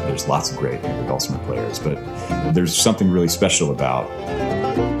 There's lots of great hammered dulcimer players, but there's something really special about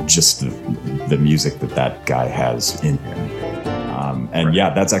just the music that guy has in him.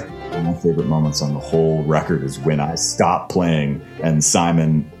 That's actually one of my favorite moments on the whole record is when I stop playing and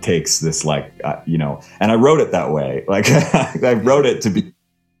Simon takes this and I wrote it that way. Like I wrote it to be,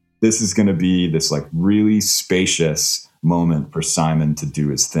 this is going to be this like really spacious moment for Simon to do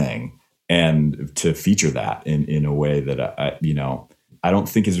his thing and to feature that in a way that I don't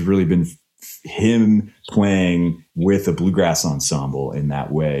think has really been him playing with a bluegrass ensemble in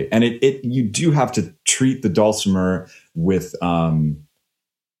that way. And you do have to treat the dulcimer with a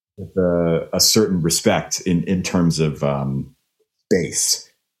certain respect in terms of bass,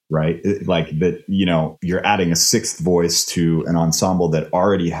 right? Like that, you're adding a sixth voice to an ensemble that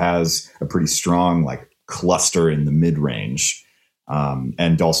already has a pretty strong like cluster in the mid range.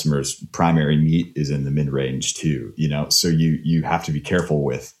 And dulcimer's primary meat is in the mid range too, so you have to be careful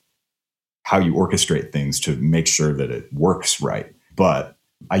with how you orchestrate things to make sure that it works right. But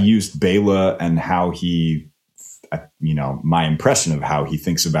I used Bela and how my impression of how he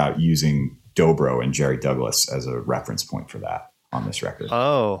thinks about using dobro and Jerry Douglas as a reference point for that on this record.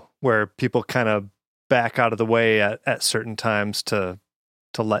 Oh, where people kind of back out of the way at certain times to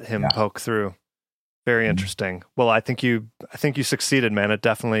let him poke through. Very interesting. Well, I think you succeeded, man. It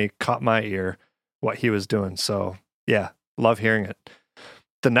definitely caught my ear what he was doing. So yeah, love hearing it.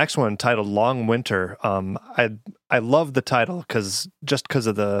 The next one, titled Long Winter. I love the title because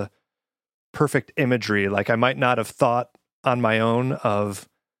of the perfect imagery. Like I might not have thought on my own of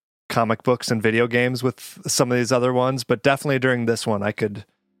comic books and video games with some of these other ones, but definitely during this one, I could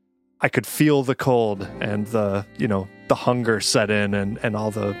feel the cold and the hunger set in and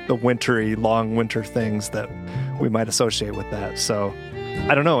all the wintry, long winter things that we might associate with that. So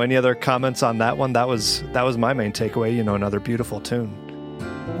I don't know, any other comments on that one? That was my main takeaway, another beautiful tune.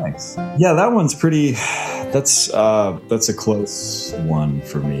 Thanks. Yeah, that one's pretty, that's a close one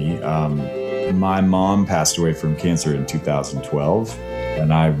for me. My mom passed away from cancer in 2012,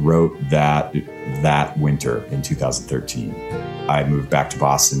 and I wrote that winter in 2013. I moved back to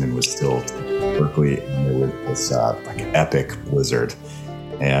Boston and was still in Berkeley, and there was this epic blizzard,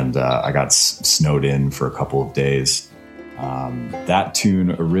 and I got snowed in for a couple of days. That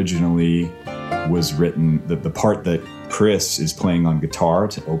tune originally was written, the part that Chris is playing on guitar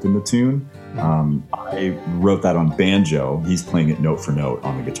to open the tune. I wrote that on banjo. He's playing it note for note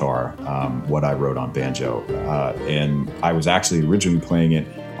on the guitar, what I wrote on banjo. And I was actually originally playing it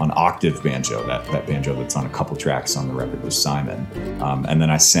on octave banjo, that banjo that's on a couple tracks on the record with Simon. And then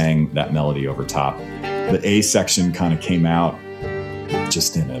I sang that melody over top. The A section kind of came out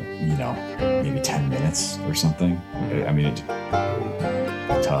just in maybe 10 minutes or something. I mean, it's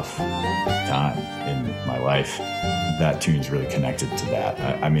a tough time in my life. That tune's really connected to that.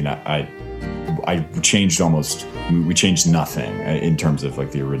 I changed we changed nothing in terms of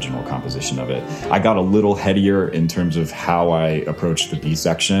like the original composition of it. I got a little headier in terms of how I approached the B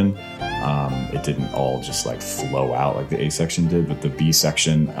section. It didn't all just like flow out like the A section did, but the B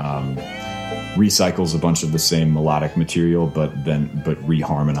section recycles a bunch of the same melodic material, but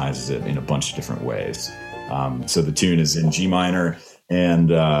reharmonizes it in a bunch of different ways. So the tune is in G minor, and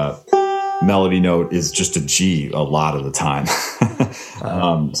melody note is just a G a lot of the time.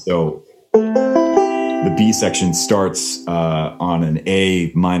 So the B section starts on an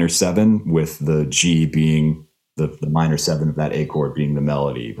A minor 7 with the G being the minor 7 of that A chord being the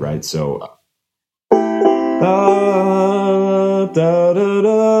melody, right? So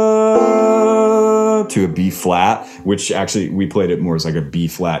to a B flat, which actually we played it more as like a B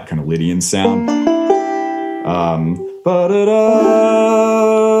flat kind of Lydian sound.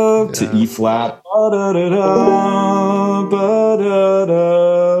 To E flat.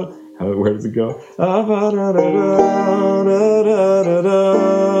 Where does it go?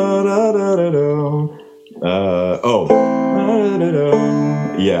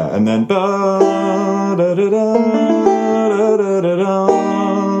 Yeah, and then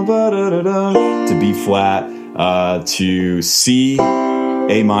to B flat, to C,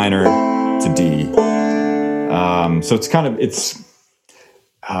 A minor, to D. So I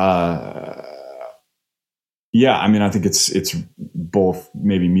think it's both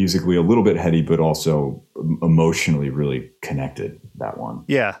maybe musically a little bit heady, but also emotionally really connected, that one.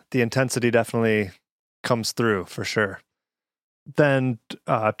 Yeah, the intensity definitely comes through for sure. Then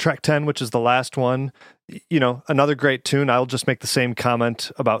track 10, which is the last one, another great tune. I'll just make the same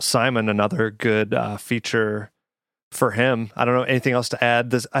comment about Simon, another good feature for him. I don't know anything else to add.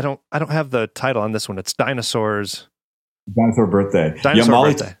 This I don't have the title on this one. It's Dinosaurs. Dinosaur Birthday. Dinosaur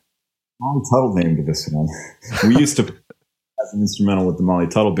Birthday. Molly Tuttle named this one. We used to as an instrumental with the Molly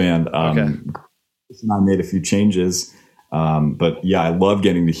Tuttle Band. Chris and I made a few changes. But yeah, I love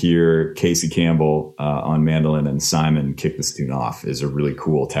getting to hear Casey Campbell on mandolin and Simon kick this tune off. Is a really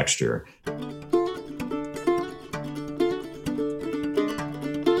cool texture.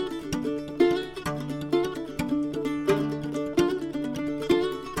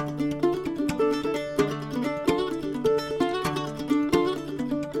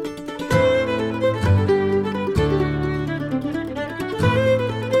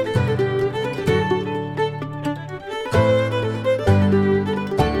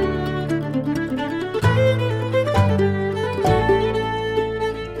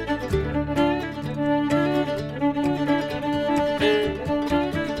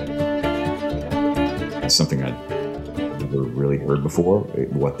 Something I'd never really heard before,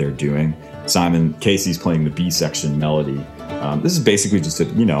 what they're doing. Casey's playing the B section melody. This is basically just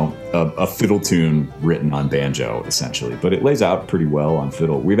a fiddle tune written on banjo, essentially, but it lays out pretty well on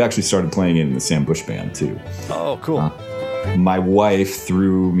fiddle. We've actually started playing it in the Sam Bush Band, too. Oh, cool. My wife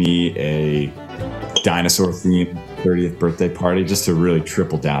threw me a dinosaur-themed 30th birthday party just to really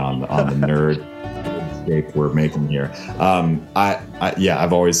triple down on the nerd we're making here.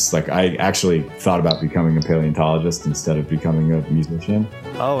 I've always I actually thought about becoming a paleontologist instead of becoming a musician.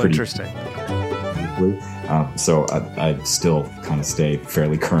 Oh, interesting. So I still kind of stay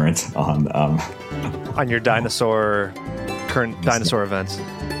fairly current on your current dinosaur events,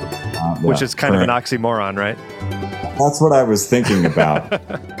 which is kind of an oxymoron, right? That's what I was thinking about.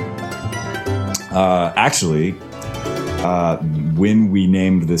 Actually. When we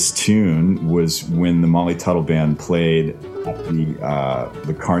named this tune was when the Molly Tuttle Band played at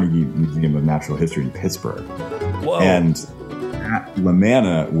the Carnegie Museum of Natural History in Pittsburgh. Whoa. And Matt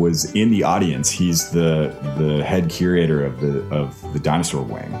LaManna was in the audience. He's the head curator of the dinosaur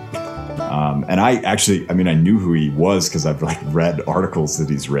wing. And I knew who he was because I've read articles that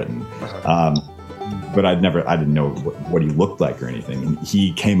he's written. But I didn't know what he looked like or anything. And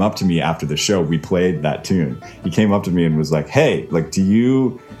he came up to me after the show. We played that tune. He came up to me and was like, "Hey, do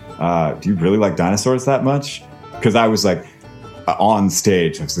you really like dinosaurs that much?" Because I was on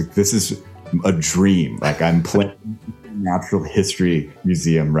stage. I was like, "This is a dream. I'm playing Natural History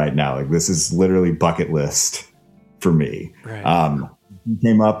Museum right now. This is literally bucket list for me." Right. He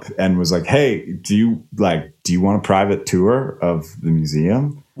came up and was like, "Hey, do you want a private tour of the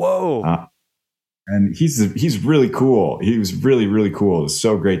museum?" Whoa. And he's really cool. He was really, really cool. It was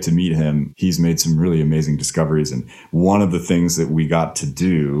so great to meet him. He's made some really amazing discoveries. And one of the things that we got to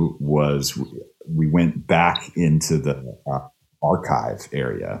do was we went back into the archive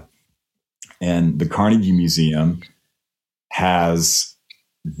area. And the Carnegie Museum has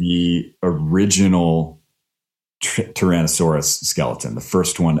the original Tyrannosaurus skeleton, the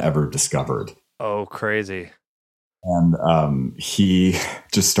first one ever discovered. Oh, crazy. And he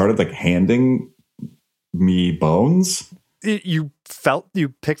just started handing me bones. You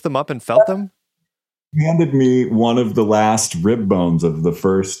picked them up and felt them? He handed me one of the last rib bones of the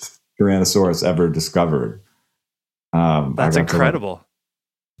first Tyrannosaurus ever discovered. That's incredible.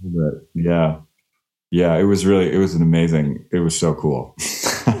 Yeah. It was so cool.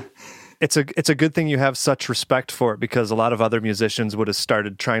 It's a good thing you have such respect for it, because a lot of other musicians would have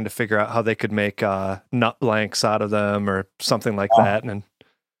started trying to figure out how they could make nut blanks out of them or something like that. And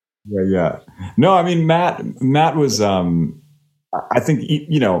yeah. No, I mean, Matt was, I think,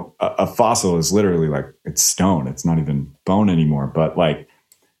 a fossil is literally it's stone. It's not even bone anymore. But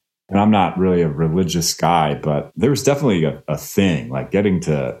and I'm not really a religious guy, but there was definitely a thing, getting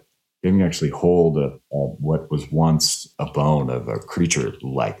to actually hold what was once a bone of a creature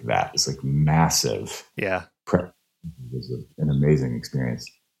like that is massive. Yeah. It was an amazing experience.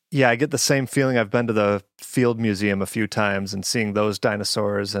 Yeah, I get the same feeling. I've been to the Field Museum a few times and seeing those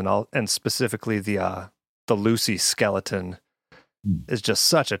dinosaurs and specifically the Lucy skeleton is just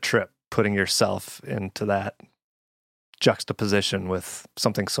such a trip, putting yourself into that juxtaposition with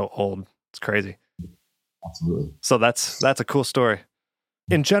something so old. It's crazy. Absolutely. So that's a cool story.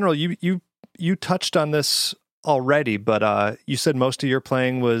 In general, you touched on this already, but you said most of your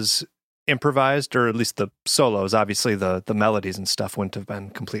playing was improvised, or at least the solos. Obviously, the melodies and stuff wouldn't have been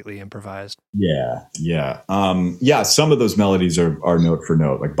completely improvised. Yeah. Some of those melodies are note for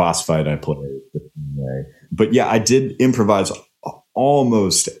note. Boss Fight, I play a different way. But yeah, I did improvise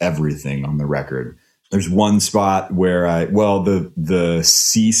almost everything on the record. There's one spot where the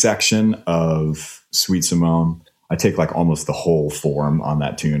C section of Sweet Simone, take like almost the whole form on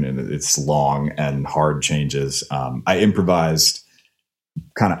that tune, and it's long and hard changes. I improvised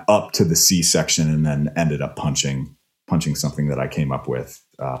kind of up to the C section and then ended up punching something that I came up with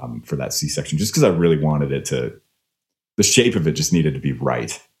for that C section, just because I really wanted it to, the shape of it just needed to be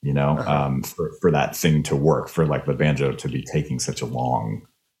right, for that thing to work, for like the banjo to be taking such a long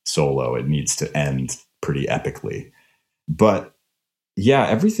solo. It needs to end pretty epically. But yeah,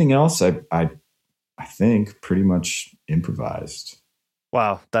 everything else I think pretty much improvised.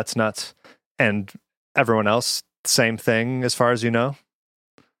 Wow, that's nuts. And everyone else, same thing as far as you know?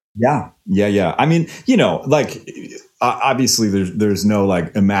 Yeah. I mean, like obviously there's no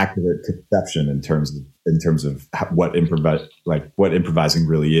like immaculate conception in terms of what improvising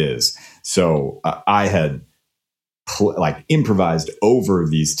really is. So I had improvised over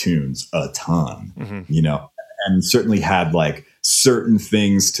these tunes a ton, and certainly had like certain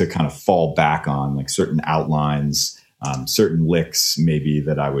things to kind of fall back on, like certain outlines, certain licks maybe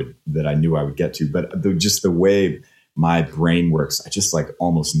that I knew I would get to, but just the way my brain works, I just like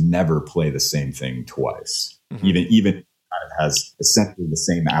almost never play the same thing twice. Even kind of has essentially the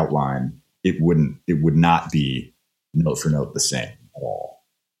same outline, it would not be note for note the same at all.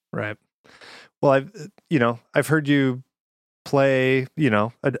 Right. Well, I've heard you play,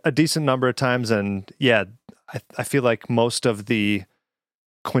 a decent number of times, and yeah, I feel like most of the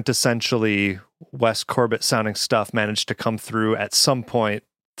quintessentially Wes Corbett sounding stuff managed to come through at some point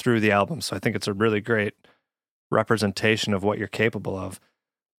through the album. So I think it's a really great representation of what you're capable of.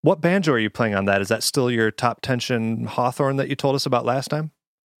 What banjo are you playing on that? Is that still your top tension Hawthorne that you told us about last time?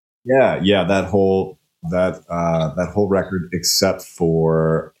 Yeah. That whole record, except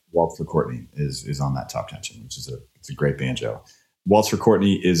for Waltz for Courtney, is on that top tension, which is a great banjo. Waltz for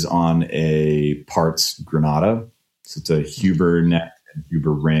Courtney is on a parts Granada. So it's a Huber neck and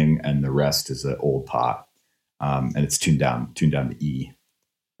Huber ring, and the rest is an old pot. And it's tuned down to E.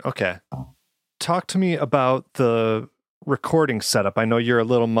 Okay. Talk to me about the recording setup. I know you're a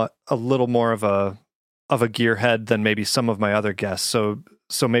little more of a gearhead than maybe some of my other guests.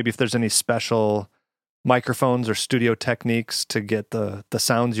 So maybe if there's any special microphones or studio techniques to get the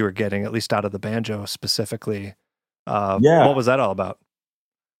sounds you were getting, at least out of the banjo specifically. What was that all about?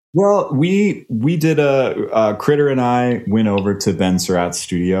 Well, we did Critter and I went over to Ben Surratt's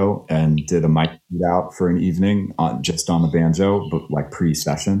studio and did a mic beat out for an evening just on the banjo, but like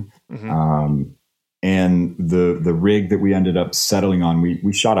pre-session. And the rig that we ended up settling on,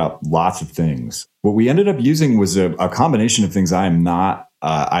 we shot out lots of things. What we ended up using was a combination of things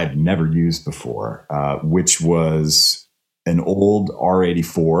I've never used before, which was an old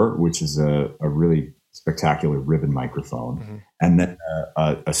R84, which is a really spectacular ribbon microphone, and then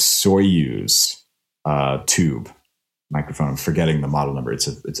a Soyuz tube microphone. I'm forgetting the model number. It's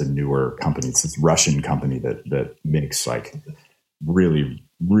a newer company. It's this Russian company that makes like really,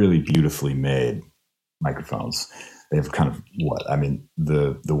 really beautifully made microphones. They have kind of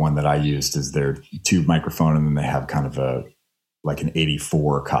the one that I used is their tube microphone, and then they have kind of like an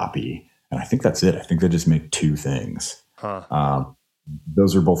 84 copy, and I think that's it. I think they just make two things.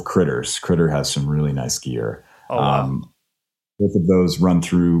 Those are both Critters. Critter has some really nice gear. Oh, wow. Both of those run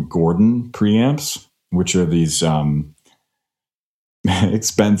through Gordon preamps, which are these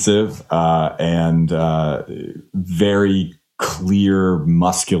expensive and very clear,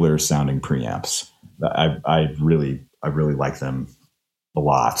 muscular sounding preamps. I really like them a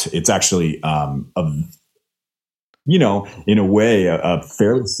lot. It's actually in a way, a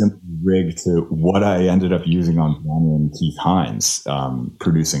fairly simple rig to what I ended up using on Johnny and Keith Hines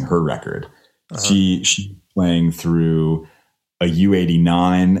producing her record. She playing through a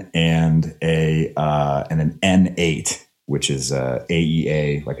U89 and an N8, which is a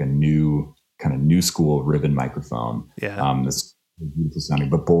AEA, like a new school ribbon microphone. Yeah, that's beautiful sounding,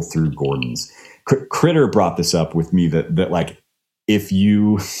 but both through Gordon's. Critter brought this up with me that like if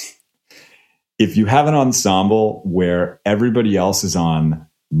you have an ensemble where everybody else is on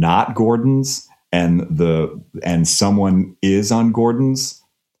not Gordon's and someone is on Gordon's,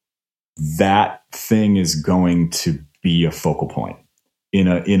 that thing is going to be a focal point in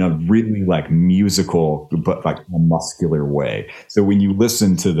a really like musical but like a muscular way. So when you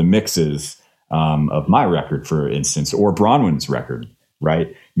listen to the mixes of my record, for instance, or Bronwyn's record,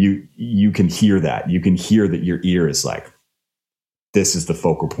 right, you can hear that. You can hear that your ear is like, this is the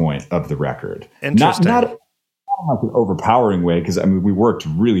focal point of the record. Interesting. Not like an overpowering way, because we worked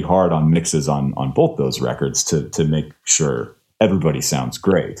really hard on mixes on both those records to make sure everybody sounds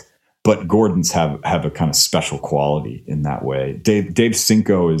great. But Gordon's have a kind of special quality in that way. Dave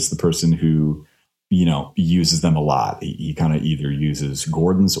Cinco is the person who uses them a lot. He kind of either uses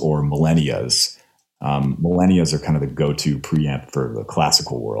Gordon's or Millennia's Millennias are kind of the go-to preamp for the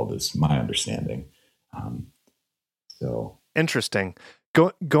classical world, is my understanding. So interesting.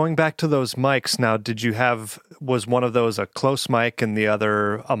 Going back to those mics now, was one of those a close mic and the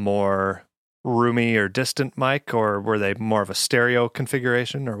other a more roomy or distant mic, or were they more of a stereo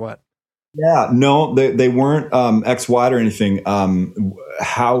configuration or what? Yeah, no, they weren't X wide or anything.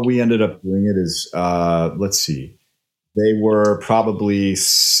 How we ended up doing it is, let's see, they were probably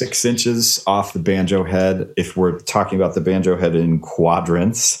 6 inches off the banjo head. If we're talking about the banjo head in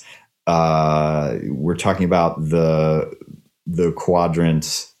quadrants, we're talking about the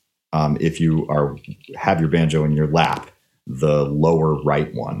quadrant. If you have your banjo in your lap, the lower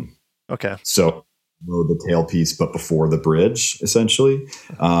right one. Okay. So below the tailpiece, but before the bridge, essentially.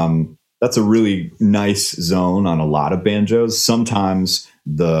 That's a really nice zone on a lot of banjos. Sometimes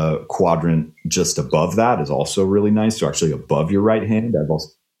the quadrant just above that is also really nice. So actually above your right hand. I've also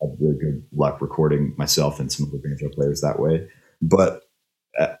had really good luck recording myself and some of the banjo players that way. But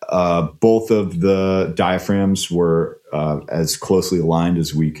both of the diaphragms were as closely aligned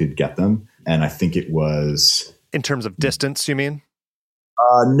as we could get them. And I think it was... In terms of distance, you mean?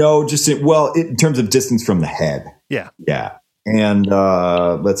 No, just in terms of distance from the head. Yeah. Yeah. And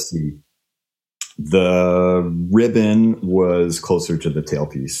let's see. The ribbon was closer to the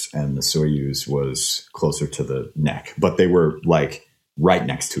tailpiece and the Soyuz was closer to the neck, but they were like right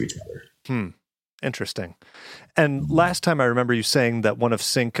next to each other. Interesting. And last time I remember you saying that one of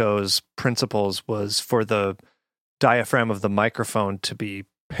Synco's principles was for the diaphragm of the microphone to be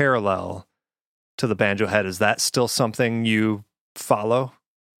parallel to the banjo head. Is that still something you follow?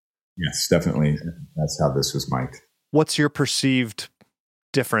 Yes, definitely. That's how this was mic'd. What's your perceived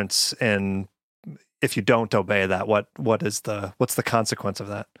difference in, if you don't obey that, what's the consequence of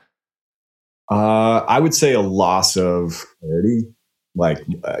that? I would say a loss of clarity. Like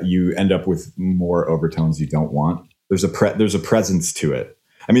you end up with more overtones you don't want. There's a presence to it.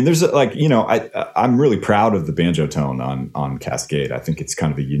 I mean, I'm really proud of the banjo tone on Cascade. I think it's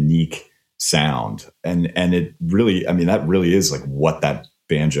kind of a unique sound, and it really, I mean, that really is like what that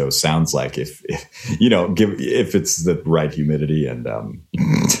banjo sounds like if it's the right humidity and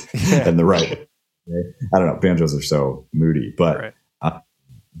and the right. I don't know. Banjos are so moody, but right.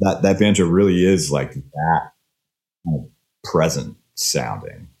 That banjo really is like that kind of present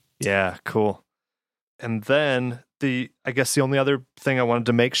sounding. Yeah, cool. And then I guess the only other thing I wanted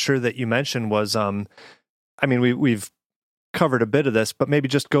to make sure that you mentioned was, I mean, we've covered a bit of this, but maybe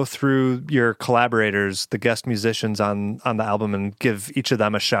just go through your collaborators, the guest musicians on the album, and give each of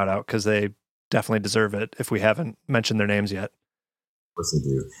them a shout out, because they definitely deserve it if we haven't mentioned their names yet. Of course they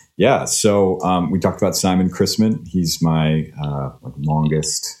do. Yeah. So we talked about Simon Chrisman. He's my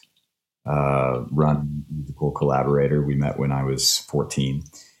longest run musical collaborator. We met when I was 14.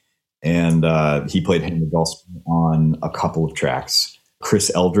 And he played Henry Gulston on a couple of tracks. Chris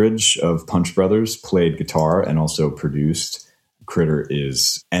Eldridge of Punch Brothers played guitar and also produced. Critter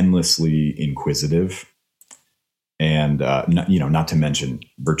is endlessly inquisitive and, not to mention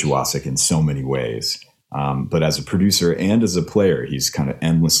virtuosic in so many ways. But as a producer and as a player, he's kind of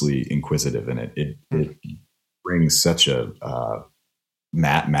endlessly inquisitive, and it brings such a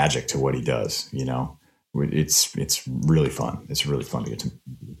magic to what he does. It's really fun. It's really fun to get to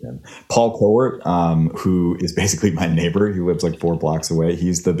meet him. Paul Cowart, who is basically my neighbor, he lives like 4 blocks away.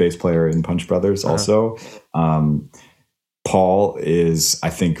 He's the bass player in Punch Brothers also. Paul is, I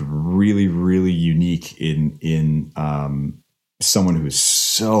think, really, really unique in someone who's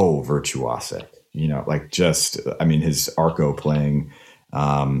so virtuosic. His arco playing,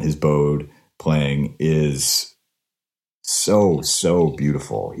 his bowed playing is so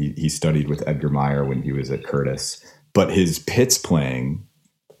beautiful. He studied with Edgar Meyer when he was at Curtis, but his pits playing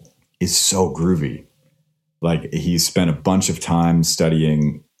is so groovy. Like, he spent a bunch of time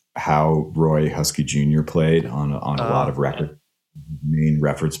studying how Roy Husky Jr. played on a lot of records. Main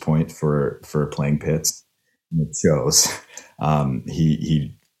reference point for playing pits, and it shows.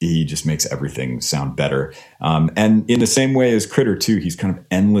 He just makes everything sound better. And in the same way as Critter too, he's kind of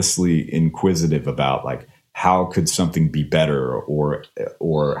endlessly inquisitive about like, how could something be better,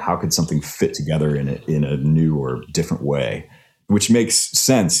 or how could something fit together in a new or different way, which makes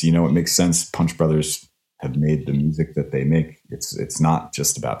sense. It makes sense. Punch Brothers have made the music that they make. It's not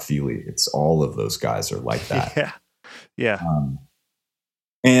just about Feely. It's all of those guys are like that. Yeah.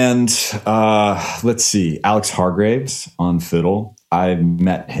 And let's see, Alex Hargraves on fiddle. I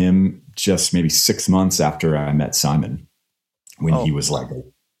met him just maybe 6 months after I met Simon, when he was like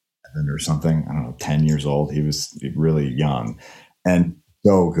 11 or something. I don't know, 10 years old. He was really young and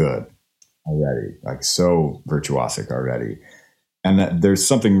so good already, like so virtuosic already. and that there's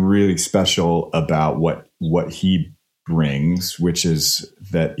something really special about what he brings, which is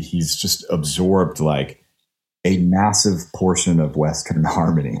that he's just absorbed like a massive portion of Western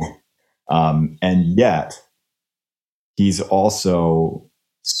harmony, and yet he's also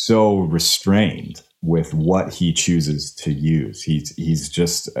so restrained with what he chooses to use. He's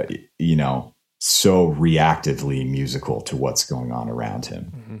just so reactively musical to what's going on around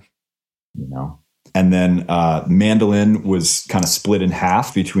him. Mm-hmm. And then mandolin was kind of split in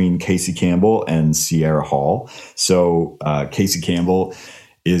half between Casey Campbell and Sierra Hall. So Casey Campbell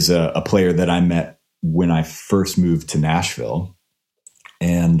is a player that I met when I first moved to Nashville.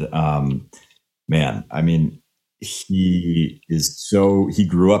 And man, I mean, he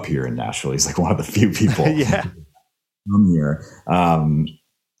grew up here in Nashville. He's like one of the few people from here.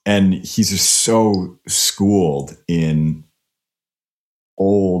 And he's just so schooled in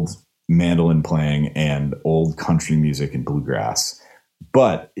old mandolin playing and old country music and bluegrass.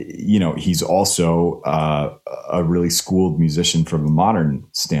 But, he's also a really schooled musician from a modern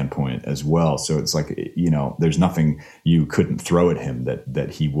standpoint as well. So it's like, there's nothing you couldn't throw at him that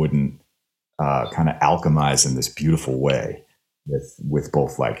he wouldn't kind of alchemize in this beautiful way with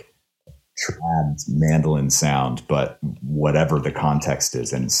both like trad mandolin sound, but whatever the context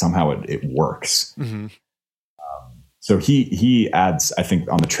is, and somehow it works. Mm-hmm. So he adds, I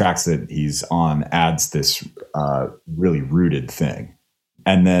think on the tracks that he's on, adds this really rooted thing.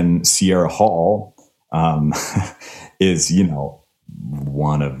 And then Sierra Hall is,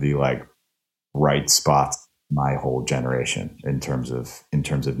 one of the like bright spots my whole generation in terms of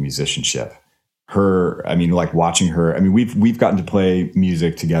musicianship. Watching her, we've gotten to play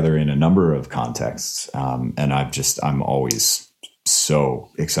music together in a number of contexts. And I'm always so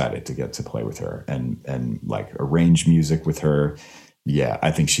excited to get to play with her and like arrange music with her. Yeah, I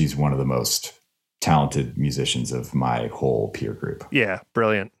think she's one of the most talented musicians of my whole peer group. Yeah,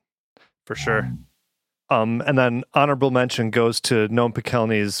 brilliant for sure. And then honorable mention goes to Noam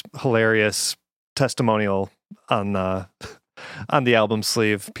Pikelny's hilarious testimonial on the album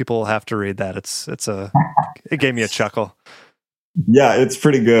sleeve. People will have to read that. It gave me a chuckle. Yeah, it's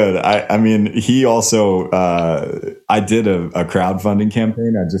pretty good. I mean, he also, I did a crowdfunding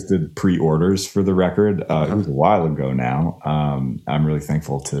campaign. I just did pre-orders for the record. It was a while ago now. I'm really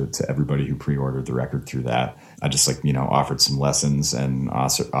thankful to everybody who pre-ordered the record through that. I just offered some lessons and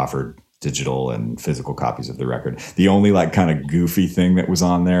also offered digital and physical copies of the record. The only like kind of goofy thing that was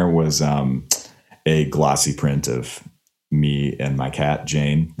on there was a glossy print of me and my cat,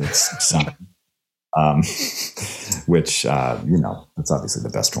 Jane, that's signed. Which that's obviously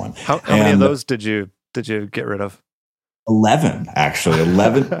the best one. How many of those did you get rid of? 11, actually.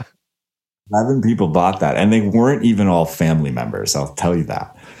 11 people bought that, and they weren't even all family members, I'll tell you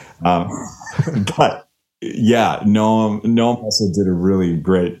that. But yeah, Noam also did a really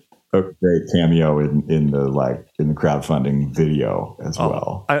great cameo in the crowdfunding video as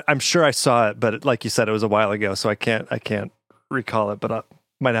well. I'm sure I saw it, but like you said, it was a while ago, so I can't recall it, but I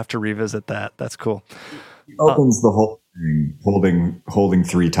might have to revisit that. That's cool. He opens the whole thing holding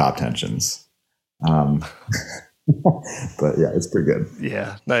 3 top tensions. But yeah, it's pretty good.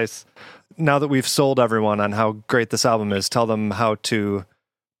 Yeah, nice. Now that we've sold everyone on how great this album is, tell them how to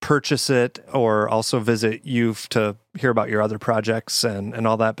purchase it or also visit you to hear about your other projects and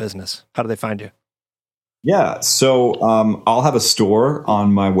all that business. How do they find you? Yeah, so I'll have a store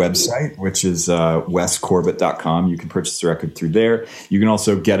on my website, which is wescorbett.com. You can purchase the record through there. You can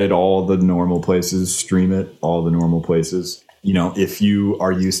also get it all the normal places, stream it all the normal places. If you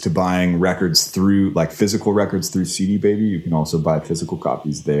are used to buying records through, like physical records through CD Baby, you can also buy physical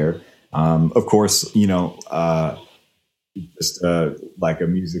copies there. Of course, just like a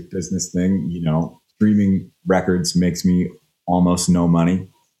music business thing, streaming records makes me almost no money.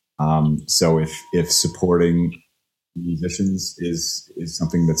 So if supporting musicians is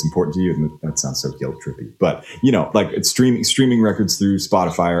something that's important to you, and that sounds so guilt trippy, but like it's streaming records through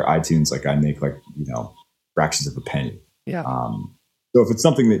Spotify or iTunes, like I make fractions of a penny. Yeah. So if it's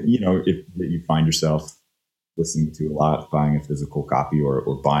something that that you find yourself listening to a lot, buying a physical copy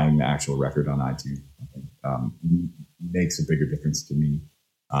or buying the actual record on iTunes, makes a bigger difference to me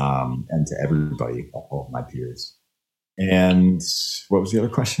and to everybody, all of my peers. And what was the other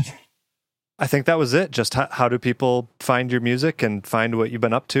question? I think that was it. Just how do people find your music and find what you've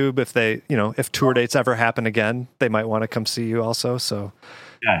been up to? If they, if tour dates ever happen again, they might want to come see you also. So,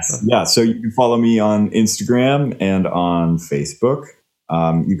 yes. Yeah. So you can follow me on Instagram and on Facebook.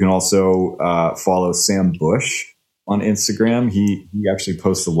 You can also follow Sam Bush on Instagram. He actually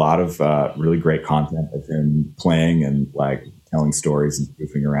posts a lot of really great content of him playing and like telling stories and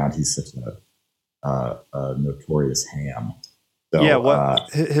goofing around. He's such a notorious ham. So, yeah,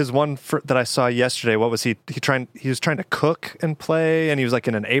 his one that I saw yesterday, what was he trying? He was trying to cook and play, and he was like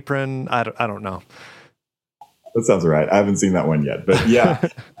in an apron. I don't know. That sounds right. I haven't seen that one yet, but yeah.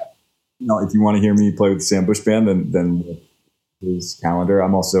 If you want to hear me play with the Sam Bush Band, then his calendar.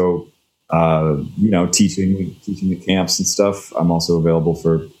 I'm also, teaching the camps and stuff. I'm also available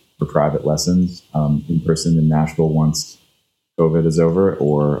for private lessons in person in Nashville once COVID is over,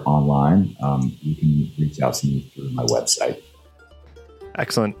 or online. You can reach out to me through my website.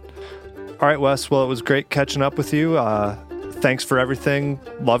 Excellent. All right, Wes. Well, it was great catching up with you. Thanks for everything.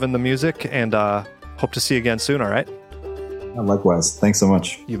 Loving the music, and hope to see you again soon. All right. Likewise. Thanks so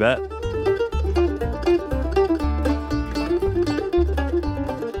much. You bet.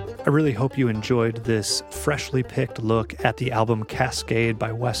 I really hope you enjoyed this freshly picked look at the album Cascade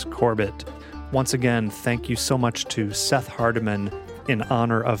by Wes Corbett. Once again, thank you so much to Seth Hardiman in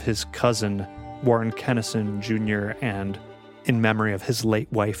honor of his cousin, Warren Kennison Jr., and in memory of his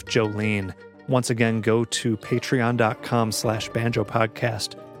late wife, Jolene. Once again, go to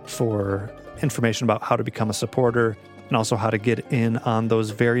patreon.com/banjopodcast for information about how to become a supporter and also how to get in on those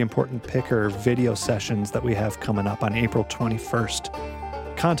very important picker video sessions that we have coming up on April 21st.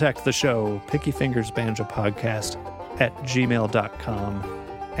 Contact the show, pickyfingersbanjopodcast@gmail.com.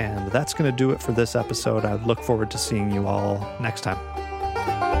 And that's going to do it for this episode. I look forward to seeing you all next time.